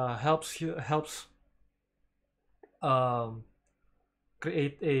 which helps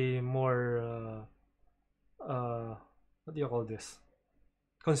create a more what do you call this?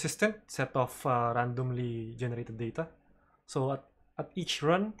 Consistent set of randomly generated data. So at each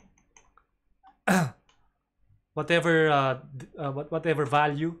run, whatever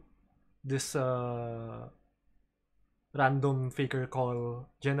value this random Faker call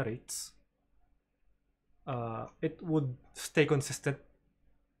generates, it would stay consistent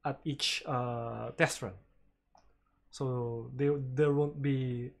at each test run. So there won't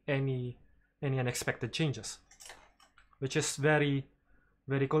be any unexpected changes, which is very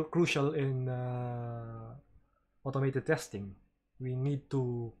crucial in automated testing. We need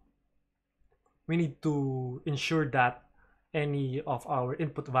to ensure that any of our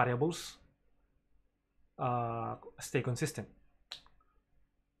input variables stay consistent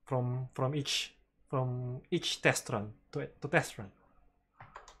from each test run to test run.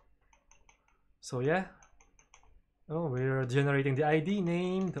 So yeah. Oh, we're generating the ID,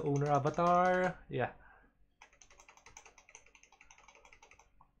 name, the owner avatar. Yeah.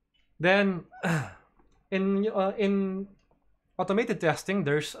 Then in automated testing,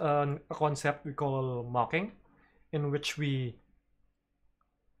 there's a concept we call mocking, in which we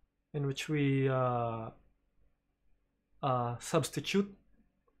substitute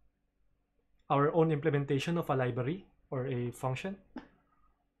our own implementation of a library or a function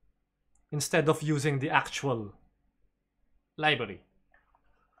instead of using the actual library.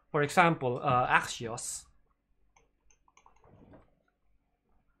 For example, Axios.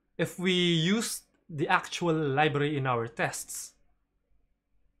 If we use the actual library in our tests,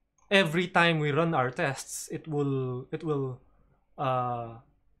 every time we run our tests, it will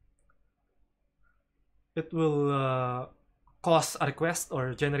cause a request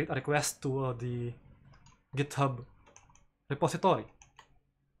or generate a request to the GitHub repository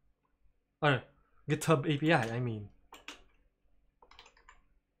or GitHub API, I mean.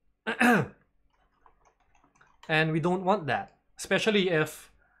 And we don't want that, especially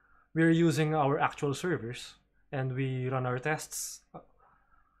if we're using our actual servers and we run our tests.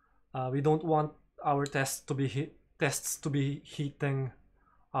 We don't want our tests to be hitting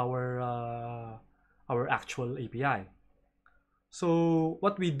our actual API. So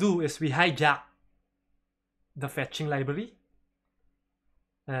what we do is we hijack the fetching library.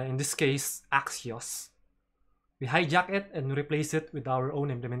 In this case, Axios. We hijack it and replace it with our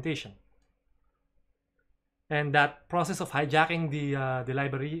own implementation. And that process of hijacking the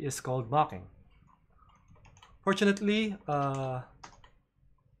library is called mocking. Fortunately,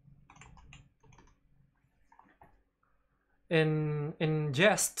 in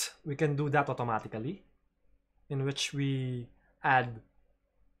Jest, we can do that automatically, in which we add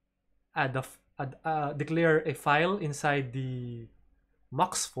declare a file inside the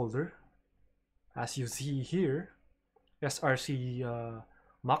mux folder, as you see here, src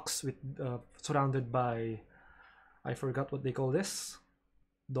mux with surrounded by, I forgot what they call this,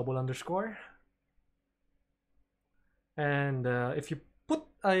 double underscore. And if you put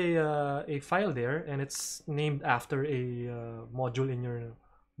a file there and it's named after a module in your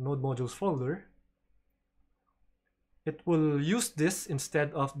node modules folder, it will use this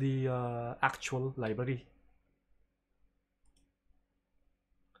instead of the actual library.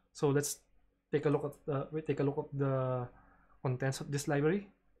 So let's take a look at the contents of this library,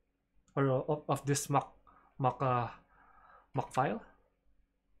 or of this mock file.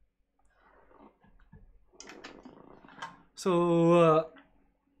 So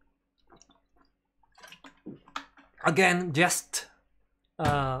again, Jest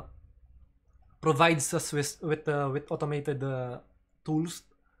provides us with automated tools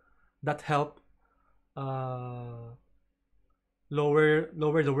that help lower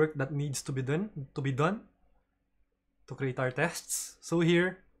the work that needs to be done to create our tests. So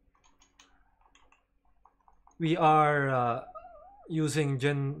here we are using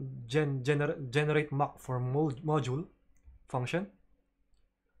generate mock for module function,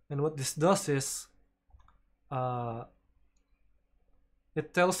 and what this does is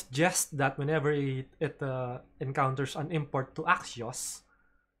it tells Jest that whenever it encounters an import to Axios,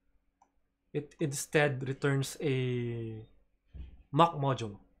 it instead returns a mock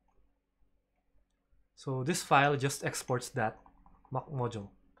module. So this file just exports that mock module.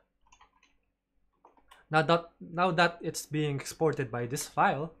 Now that it's being exported by this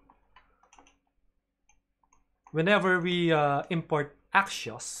file, whenever we import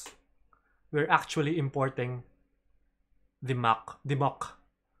Axios, we're actually importing the mock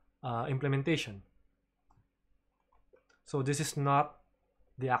implementation. So this is not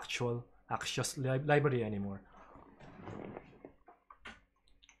the actual Axios library anymore.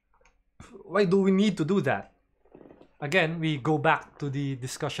 Why do we need to do that? Again, we go back to the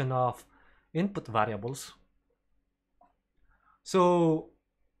discussion of input variables. So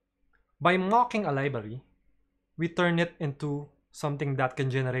by mocking a library, we turn it into something that can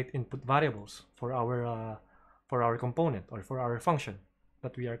generate input variables for our component or for our function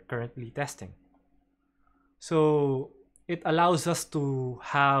that we are currently testing. So it allows us to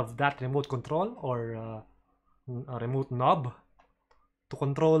have that remote control, or a remote knob to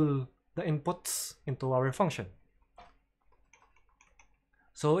control the inputs into our function.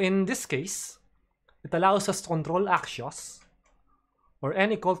 So in this case, it allows us to control Axios, or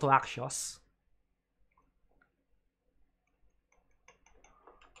any call to Axios.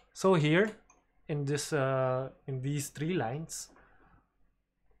 So here in this in these 3 lines,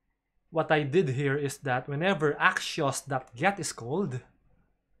 what I did here is that whenever Axios.get is called,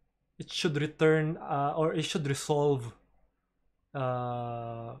 it should return or it should resolve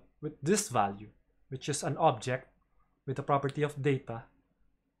with this value, which is an object with a property of data,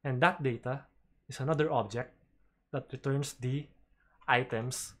 and that data is another object that returns the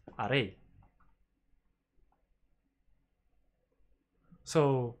items array.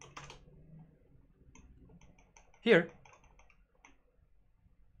 So here,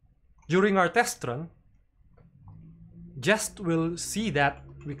 during our test run, Jest will see that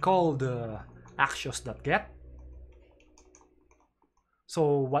we called Axios.get.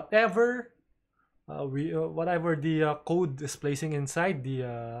 So whatever whatever the code is placing inside the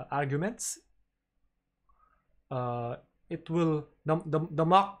arguments, it will the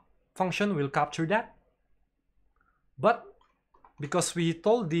mock function will capture that. But because we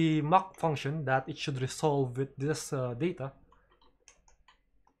told the mock function that it should resolve with this data,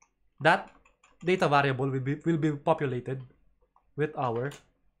 that data variable will be populated with our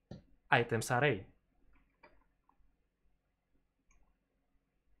items array.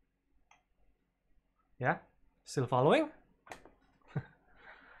 Yeah, still following?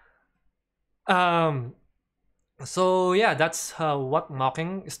 So yeah, that's what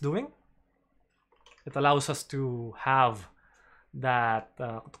mocking is doing. It allows us to have that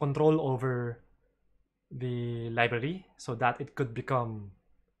control over the library so that it could become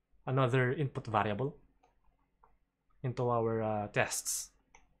another input variable into our tests.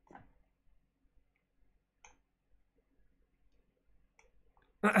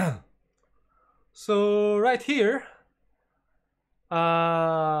 So right here,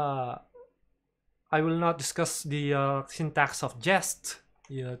 I will not discuss the syntax of Jest.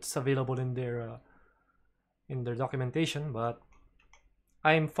 Yeah, it's available in their documentation, but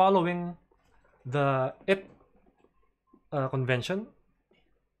I'm following the it convention,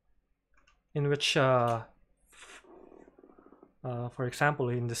 in which, for example,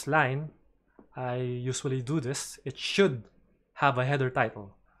 in this line, I usually do this, it should have a header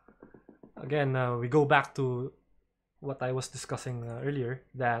title. Again, we go back to what I was discussing earlier,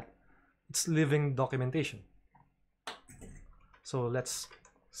 that it's living documentation. So let's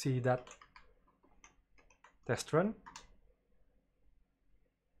see that test run.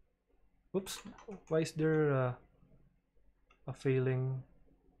 Oops, why is there a failing?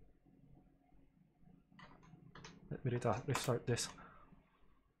 Let me restart this.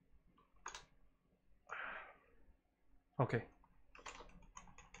 Okay.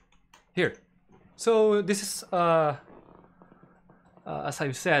 Here. So this is, as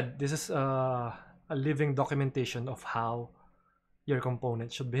I've said, this is a living documentation of how your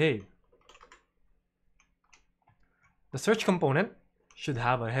component should behave. The search component should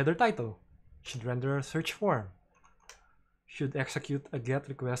have a header title, should render a search form, should execute a GET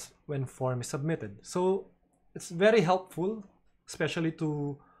request when form is submitted. So it's very helpful, especially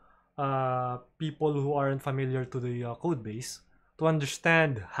to people who aren't familiar to the code base, to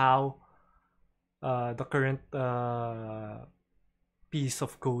understand how the current piece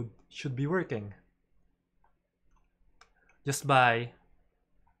of code should be working, just by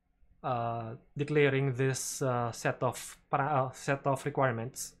declaring this set of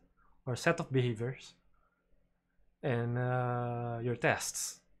requirements or set of behaviors in your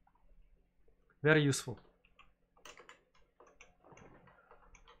tests. Very useful.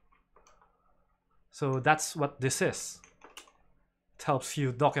 So that's what this is. It helps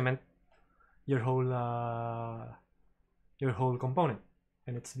you document your whole component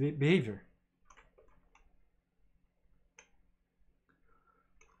and its behavior.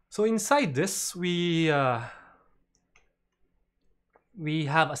 So inside this, we have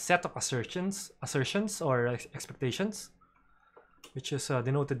a set of assertions or expectations, which is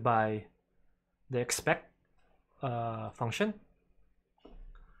denoted by the expect function.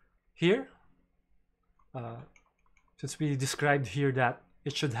 Here, since we described here that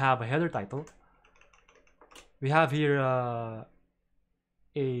it should have a header title, we have here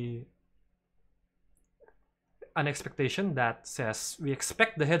an expectation that says we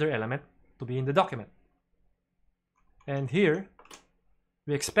expect the header element to be in the document. And here,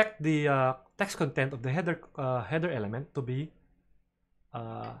 we expect the text content of the header element to be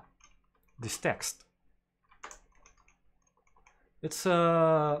this text. It's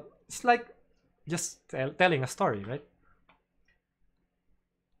like just telling a story, right?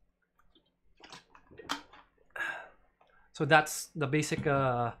 So that's the basic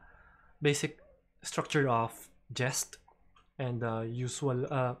structure of jest, and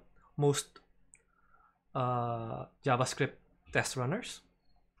usual most JavaScript test runners,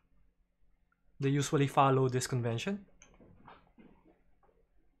 they usually follow this convention.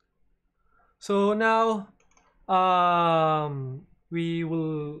 So now we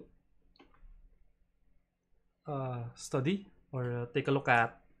will study or take a look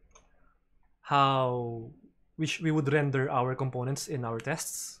at how we would render our components in our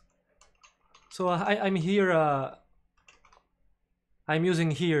tests. So I'm here, I'm using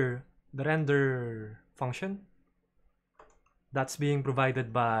here the render function that's being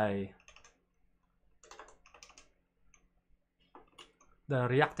provided by the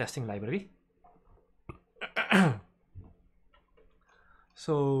React testing library.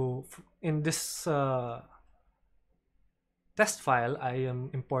 So in this test file, I am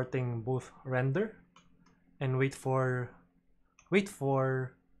importing both render and wait for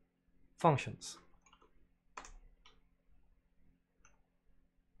functions.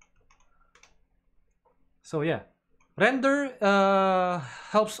 So yeah, render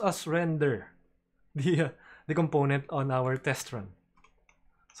helps us render the component on our test run.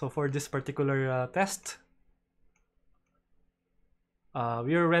 So for this particular test,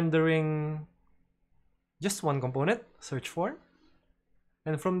 we are rendering just one component, search form,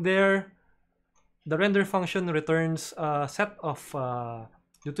 and from there, the render function returns a set of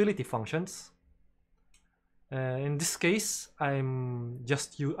utility functions. In this case, I'm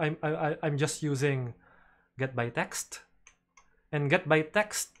just using getByText, and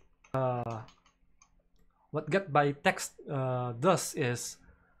getByText. What getByText does is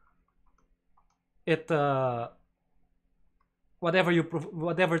it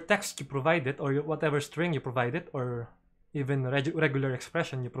whatever text you provide it, or whatever string you provide it, or even regular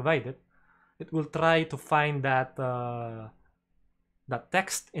expression you provide it, it will try to find that that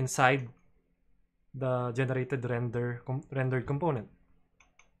text inside the generated rendered component.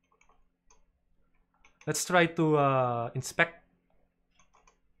 Let's try to inspect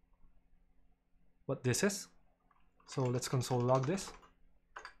what this is. So let's console log this.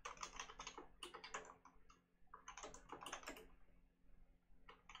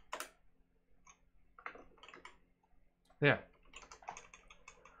 There.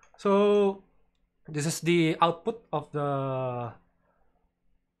 So this is the output of the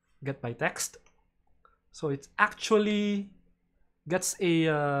get by text. So it actually gets a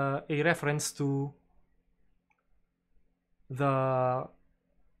reference to the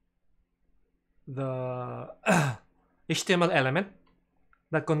HTML element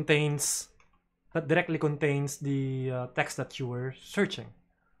that directly contains the text that you were searching.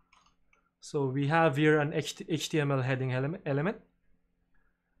 So we have here an HTML heading element,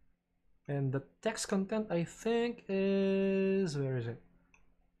 and the text content, I think, is, where is it?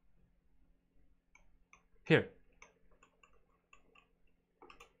 Here.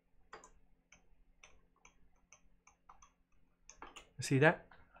 See that?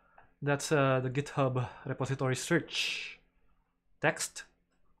 That's the GitHub repository search text.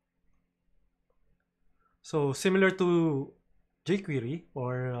 So similar to jQuery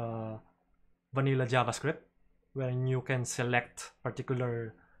or vanilla JavaScript, when you can select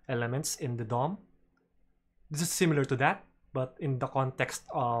particular elements in the DOM. This is similar to that, but in the context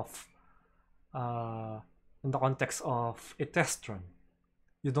of a test run.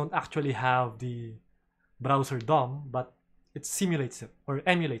 You don't actually have the browser DOM, but it simulates it or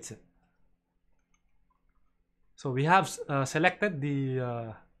emulates it. So we have selected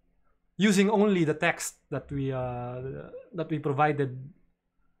the using only the text that we provided,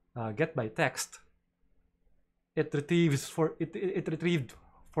 get by text. It retrieved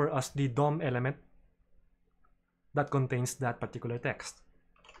for us the DOM element that contains that particular text.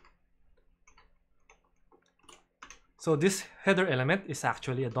 So this header element is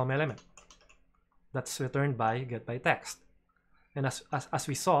actually a DOM element that's returned by get by text. And as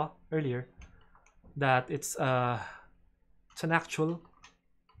we saw earlier, that it's an actual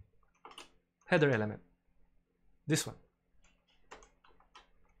header element, this one.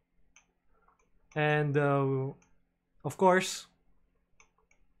 And of course,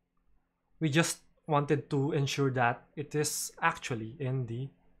 we just wanted to ensure that it is actually in the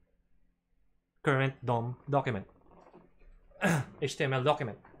current DOM document, HTML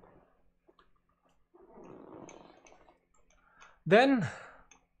document. Then,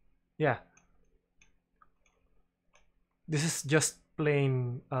 yeah, this is just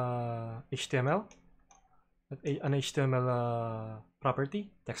plain HTML, an HTML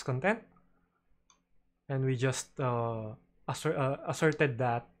property, text content, and we just asserted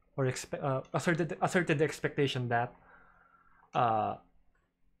that, or asserted the expectation that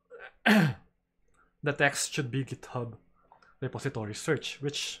the text should be GitHub repository search,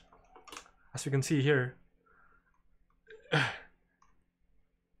 which, as you can see here,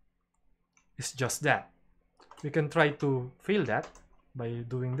 is just that. We can try to fail that by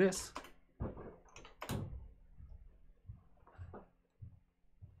doing this.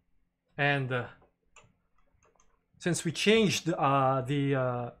 And since we changed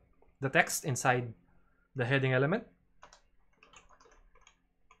the text inside the heading element,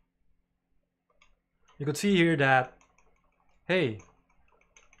 you could see here that, hey,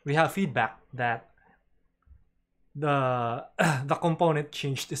 we have feedback that the the component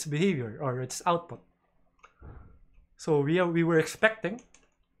changed its behavior or its output. So we were expecting,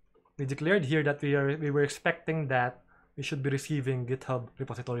 we declared here that we were expecting that we should be receiving GitHub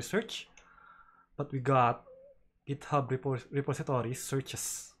repository search, but we got GitHub repository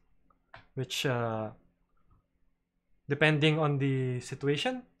searches, which depending on the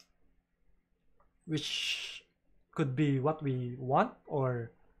situation, which could be what we want,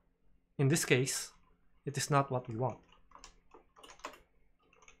 or in this case, it is not what we want.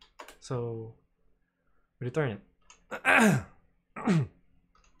 So return it.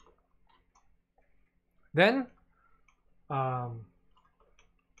 Then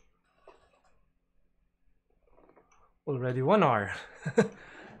already 1 hour.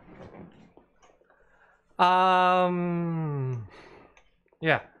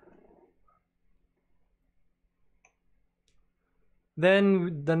 Yeah.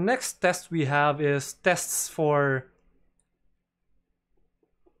 Then the next test we have is tests for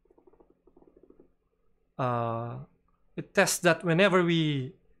it tests that whenever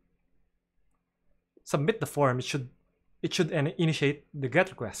we submit the form, it should initiate the GET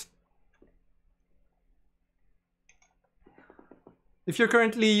request. If you're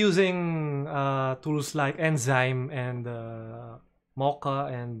currently using tools like Enzyme and Mocha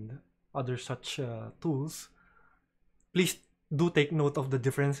and other such tools, please do take note of the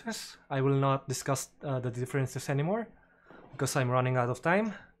differences. I will not discuss the differences anymore because I'm running out of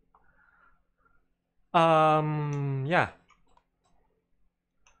time. Yeah.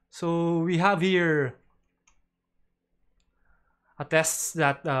 So we have here a test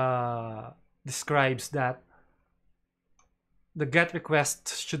that describes that the GET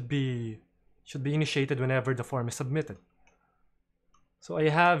request should be initiated whenever the form is submitted. So I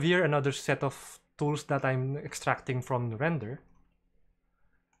have here another set of tools that I'm extracting from the render.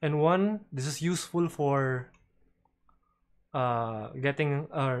 And one, this is useful for getting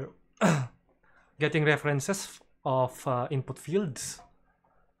getting references of input fields,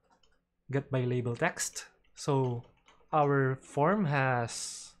 get by label text. So our form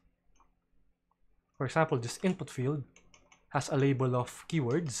has, for example, this input field has a label of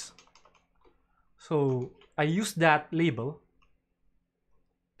keywords. So I use that label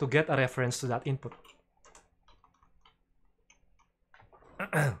to get a reference to that input.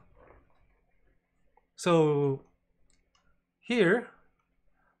 So here,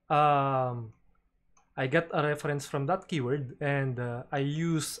 I get a reference from that keyword, and I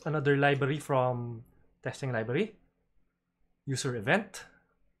use another library from testing library, user event,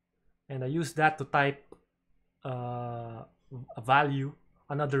 and I use that to type a value,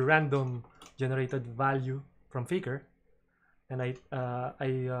 another random generated value from Faker, and I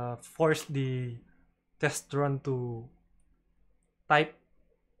force the test run to type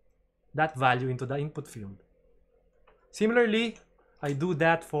that value into the input field. Similarly, I do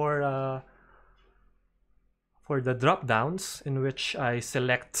that for the drop downs, in which I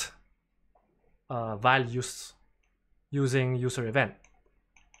select values using user event.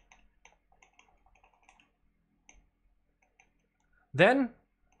 Then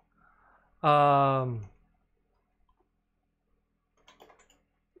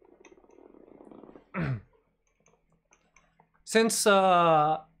since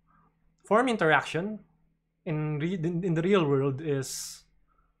form interaction in the real world is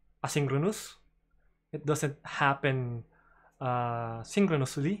asynchronous, it doesn't happen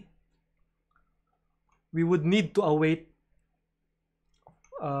synchronously, we would need to await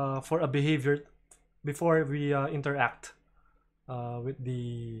for a behavior before we interact with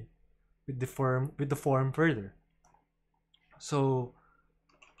the form further. So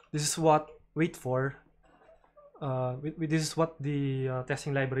this is what wait for. This is what the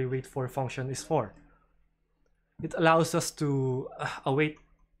testing library wait for function is for. It allows us to await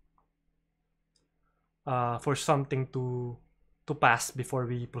for something to pass before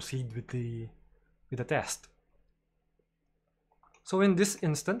we proceed with the test. So in this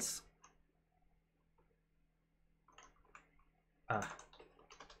instance,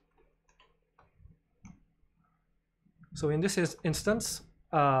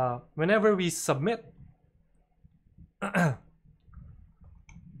 whenever we submit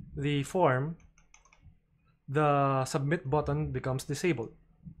the form, the submit button becomes disabled,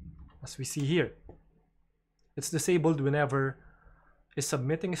 as we see here. It's disabled whenever is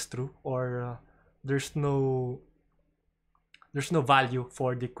submitting is true, or there's no value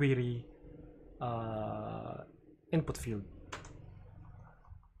for the query input field.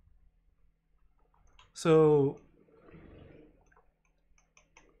 So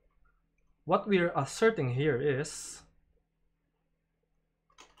what we're asserting here is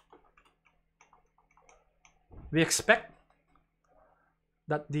we expect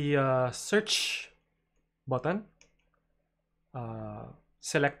that the search button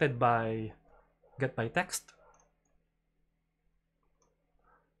selected by get by text,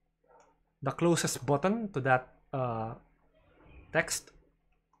 the closest button to that text,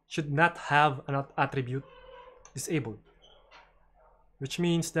 should not have an attribute disabled, which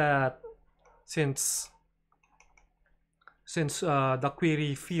means that since the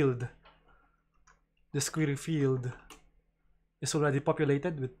query field, this query field is already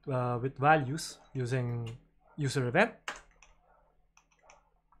populated with values using user event,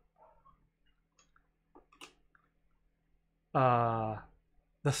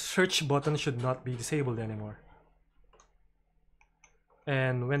 the search button should not be disabled anymore.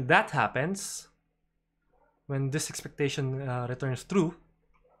 And when that happens, when this expectation returns true,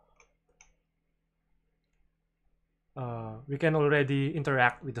 we can already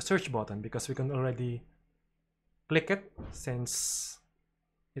interact with the search button, because we can already click it since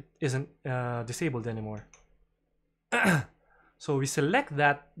it isn't disabled anymore. So we select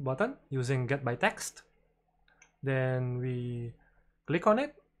that button using get by text, then we click on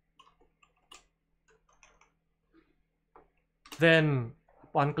it, then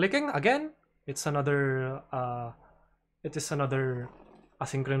upon clicking again, it is another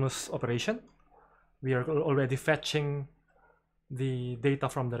asynchronous operation. We are already fetching the data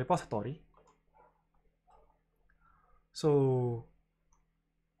from the repository. So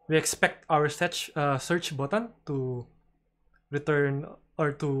we expect our search button to return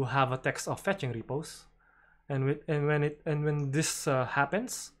or to have a text of fetching repos, and when this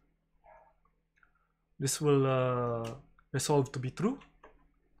happens, this will resolved to be true.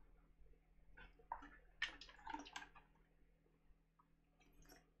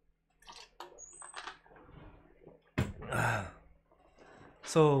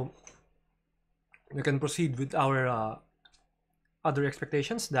 So we can proceed with our other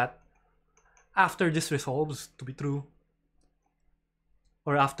expectations that after this resolves to be true,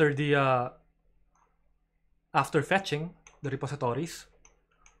 or after the after fetching the repositories,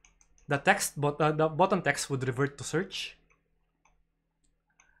 the the button text would revert to search,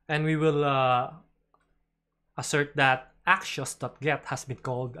 and we will assert that axios.get has been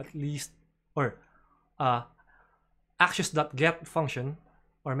called at least, or axios.get function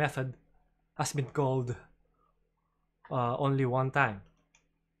or method has been called only one time.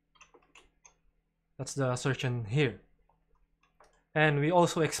 That's the assertion here. And we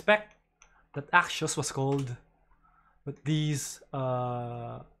also expect that axios was called with these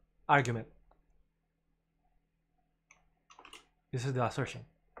argument. This is the assertion.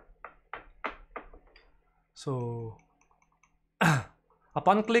 So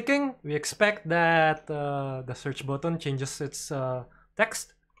upon clicking, we expect that the search button changes its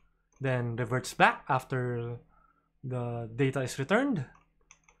text, then reverts back after the data is returned.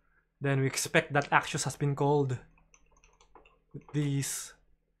 Then we expect that axios has been called with these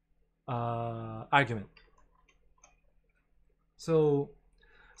argument. So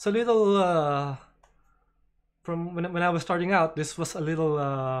it's a little from when I was starting out, this was a little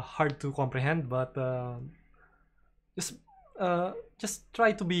hard to comprehend, but just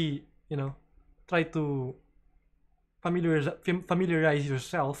try to be, try to familiarize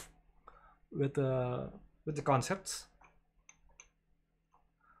yourself with the concepts.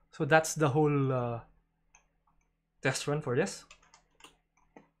 So that's the whole test run for this.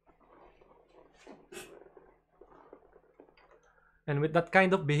 And with that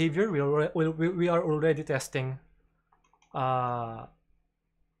kind of behavior, we are already testing the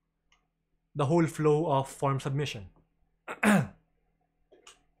whole flow of form submission.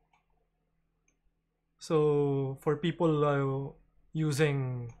 So for people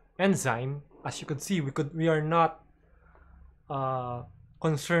using Enzyme, as you could see, we are not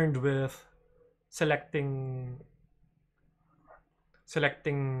concerned with selecting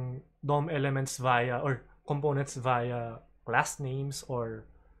DOM elements via, or components via, class names, or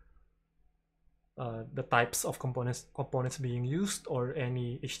the types of components being used, or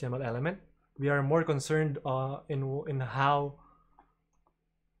any HTML element. We are more concerned in how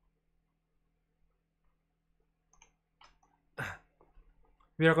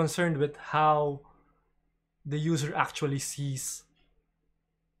we are concerned with how the user actually sees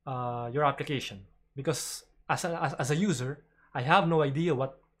your application, because as a user, I have no idea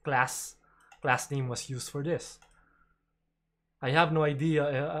what class name was used for this. I have no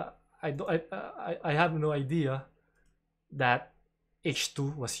idea. I have no idea that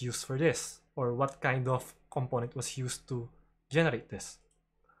h2 was used for this, or what kind of component was used to generate this.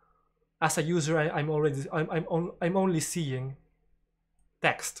 As a user, I'm only seeing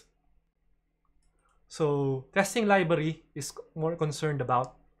text. So testing library is more concerned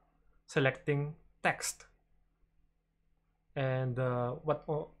about selecting text and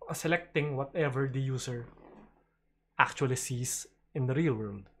selecting whatever the user actually sees in the real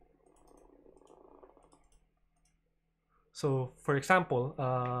world. So for example,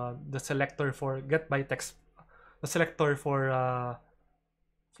 the selector for get by text, the selector for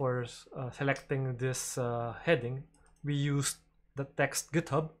selecting this heading, we used the text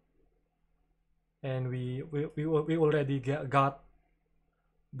GitHub, and we already got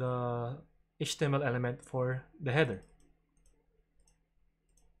the HTML element for the header.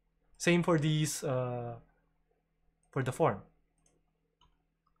 Same for these for the form.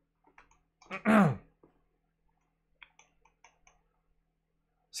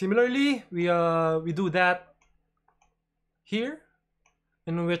 Similarly, we do that here,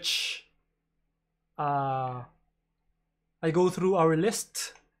 in which I go through our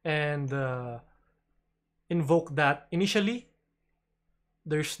list and invoke that initially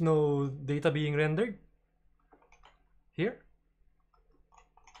there's no data being rendered here,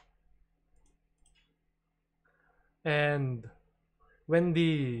 and when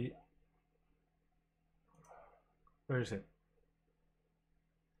the where is it?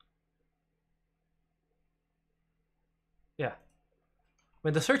 Yeah,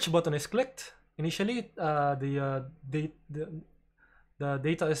 when the search button is clicked initially, the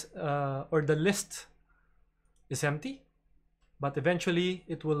data is or the list is empty, but eventually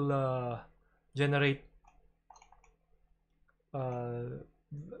it will generate a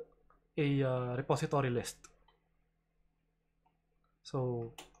repository list.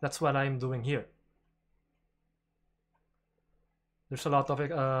 So that's what I'm doing here. There's a lot of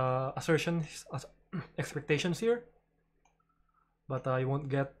assertions, expectations here, but I won't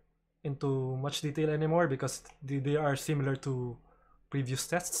get into much detail anymore because they are similar to previous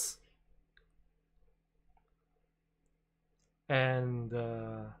tests. And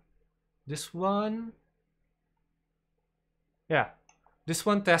this one, yeah, this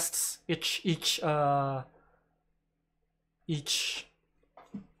one tests each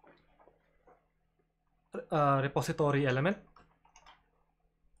repository element.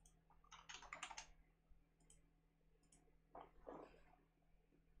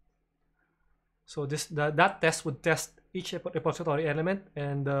 So that test would test each repository element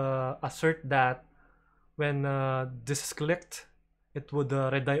and assert that when this is clicked, it would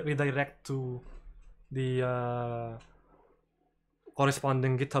redirect to the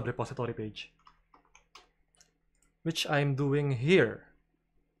corresponding GitHub repository page, which I'm doing here.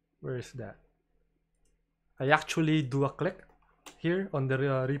 Where is that? I actually do a click here on the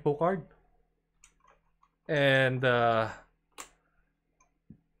repo card, and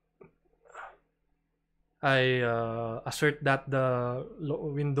I assert that the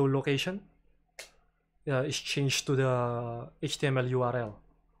window location is changed to the HTML URL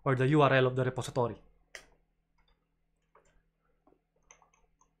or the URL of the repository.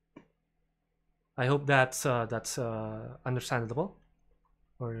 I hope that's understandable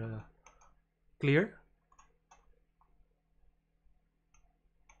or clear.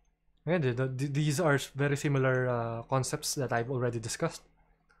 And these are very similar concepts that I've already discussed.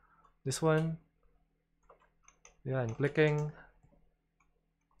 This one, yeah, I'm clicking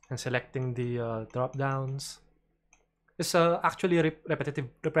and selecting the drop downs. It's actually a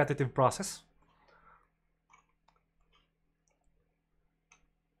repetitive process.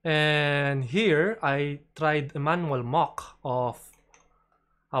 And here I tried a manual mock of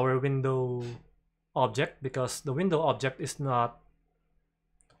our window object because the window object is not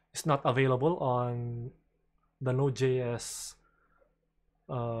available on the Node.js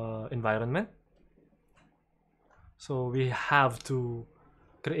environment. So we have to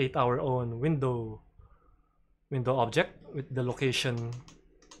create our own window object with the location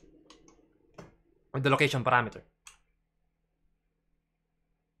parameter.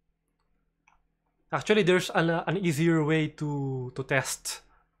 Actually, there's an easier way to test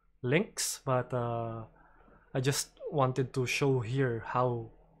links, but I just wanted to show here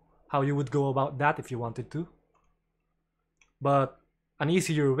how you would go about that if you wanted to. But an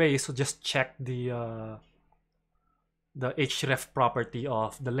easier way is to just check the href property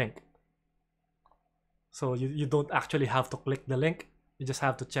of the link. So you don't actually have to click the link. You just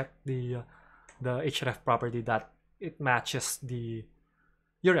have to check the href property that it matches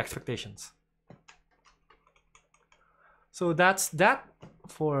your expectations. So that's that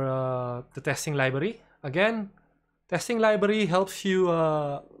for the testing library. Again, testing library helps you.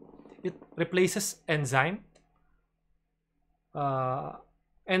 It replaces Enzyme.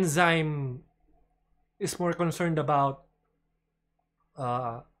 Enzyme is more concerned about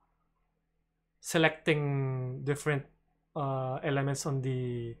selecting different elements on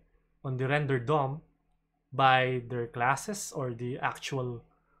the render DOM by their classes or the actual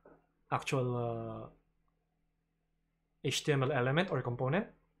HTML element or component,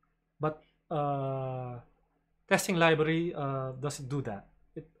 but testing library doesn't do that.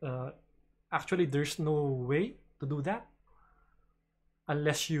 Actually, there's no way to do that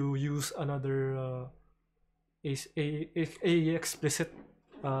unless you use another a explicit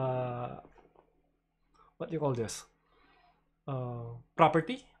what do you call this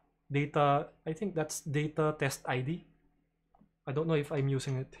property data. I think that's data test ID. I don't know if I'm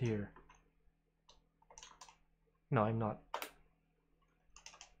using it here. No, I'm not.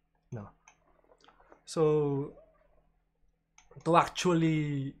 No. So to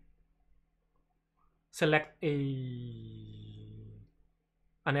actually select an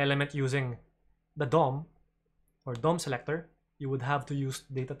element using the DOM or DOM selector, you would have to use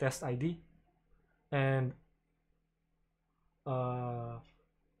data test ID, and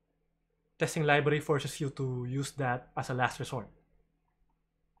testing library forces you to use that as a last resort.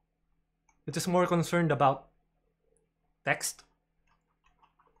 It is more concerned about text.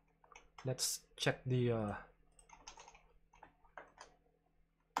 Let's check the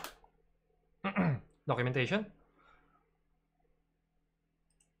documentation.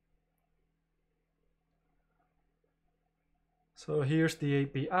 So here's the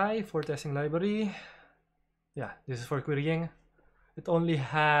API for testing library. Yeah, this is for querying. It only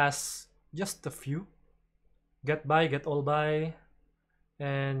has just a few: get by, get all by,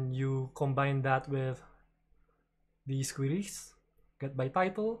 and you combine that with these queries. Get by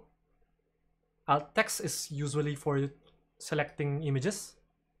title. Alt text is usually for selecting images.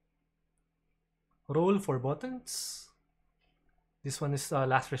 Role for buttons. This one is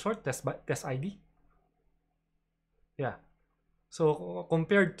last resort, test ID. Yeah. So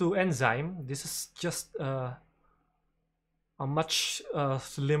compared to Enzyme, this is just a much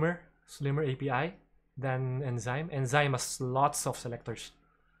slimmer API than Enzyme. Enzyme has lots of selectors.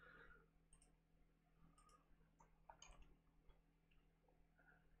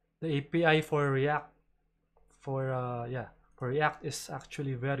 The API for React for React is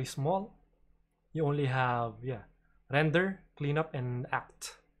actually very small. You only have render, cleanup, and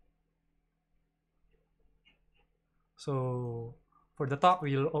act. So for the talk,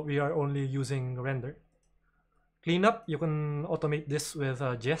 we are only using render. Cleanup, you can automate this with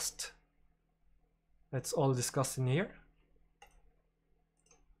Jest. That's all discussed in here.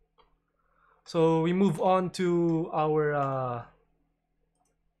 So we move on to our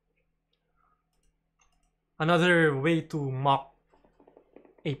another way to mock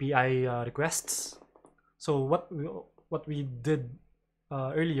API requests. So what we did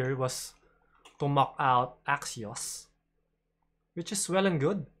earlier was to mock out Axios, which is well and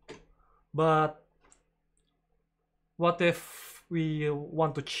good, but what if we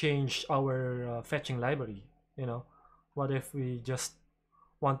want to change our fetching library? What if we just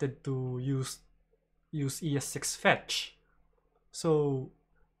wanted to use ES6 fetch? So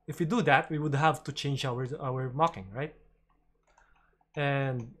if we do that, we would have to change our mocking, right?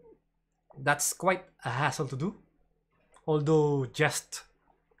 And that's quite a hassle to do. Although Jest,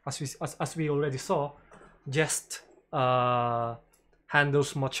 as we already saw, Jest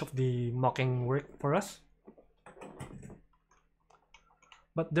handles much of the mocking work for us.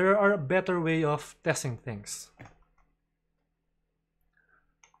 But there are a better way of testing things.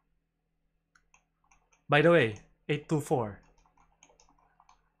 By the way, 824.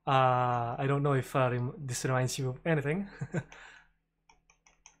 I don't know if this reminds you of anything.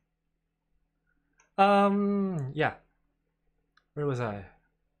 Yeah. Where was I?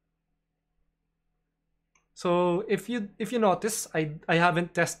 So if you notice, I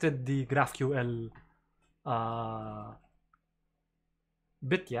haven't tested the GraphQL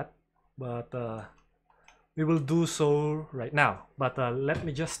bit yet, but we will do so right now. But let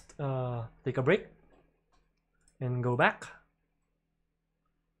me just take a break and go back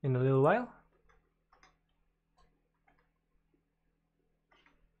in a little while.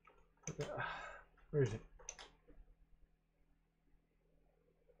 Where is it?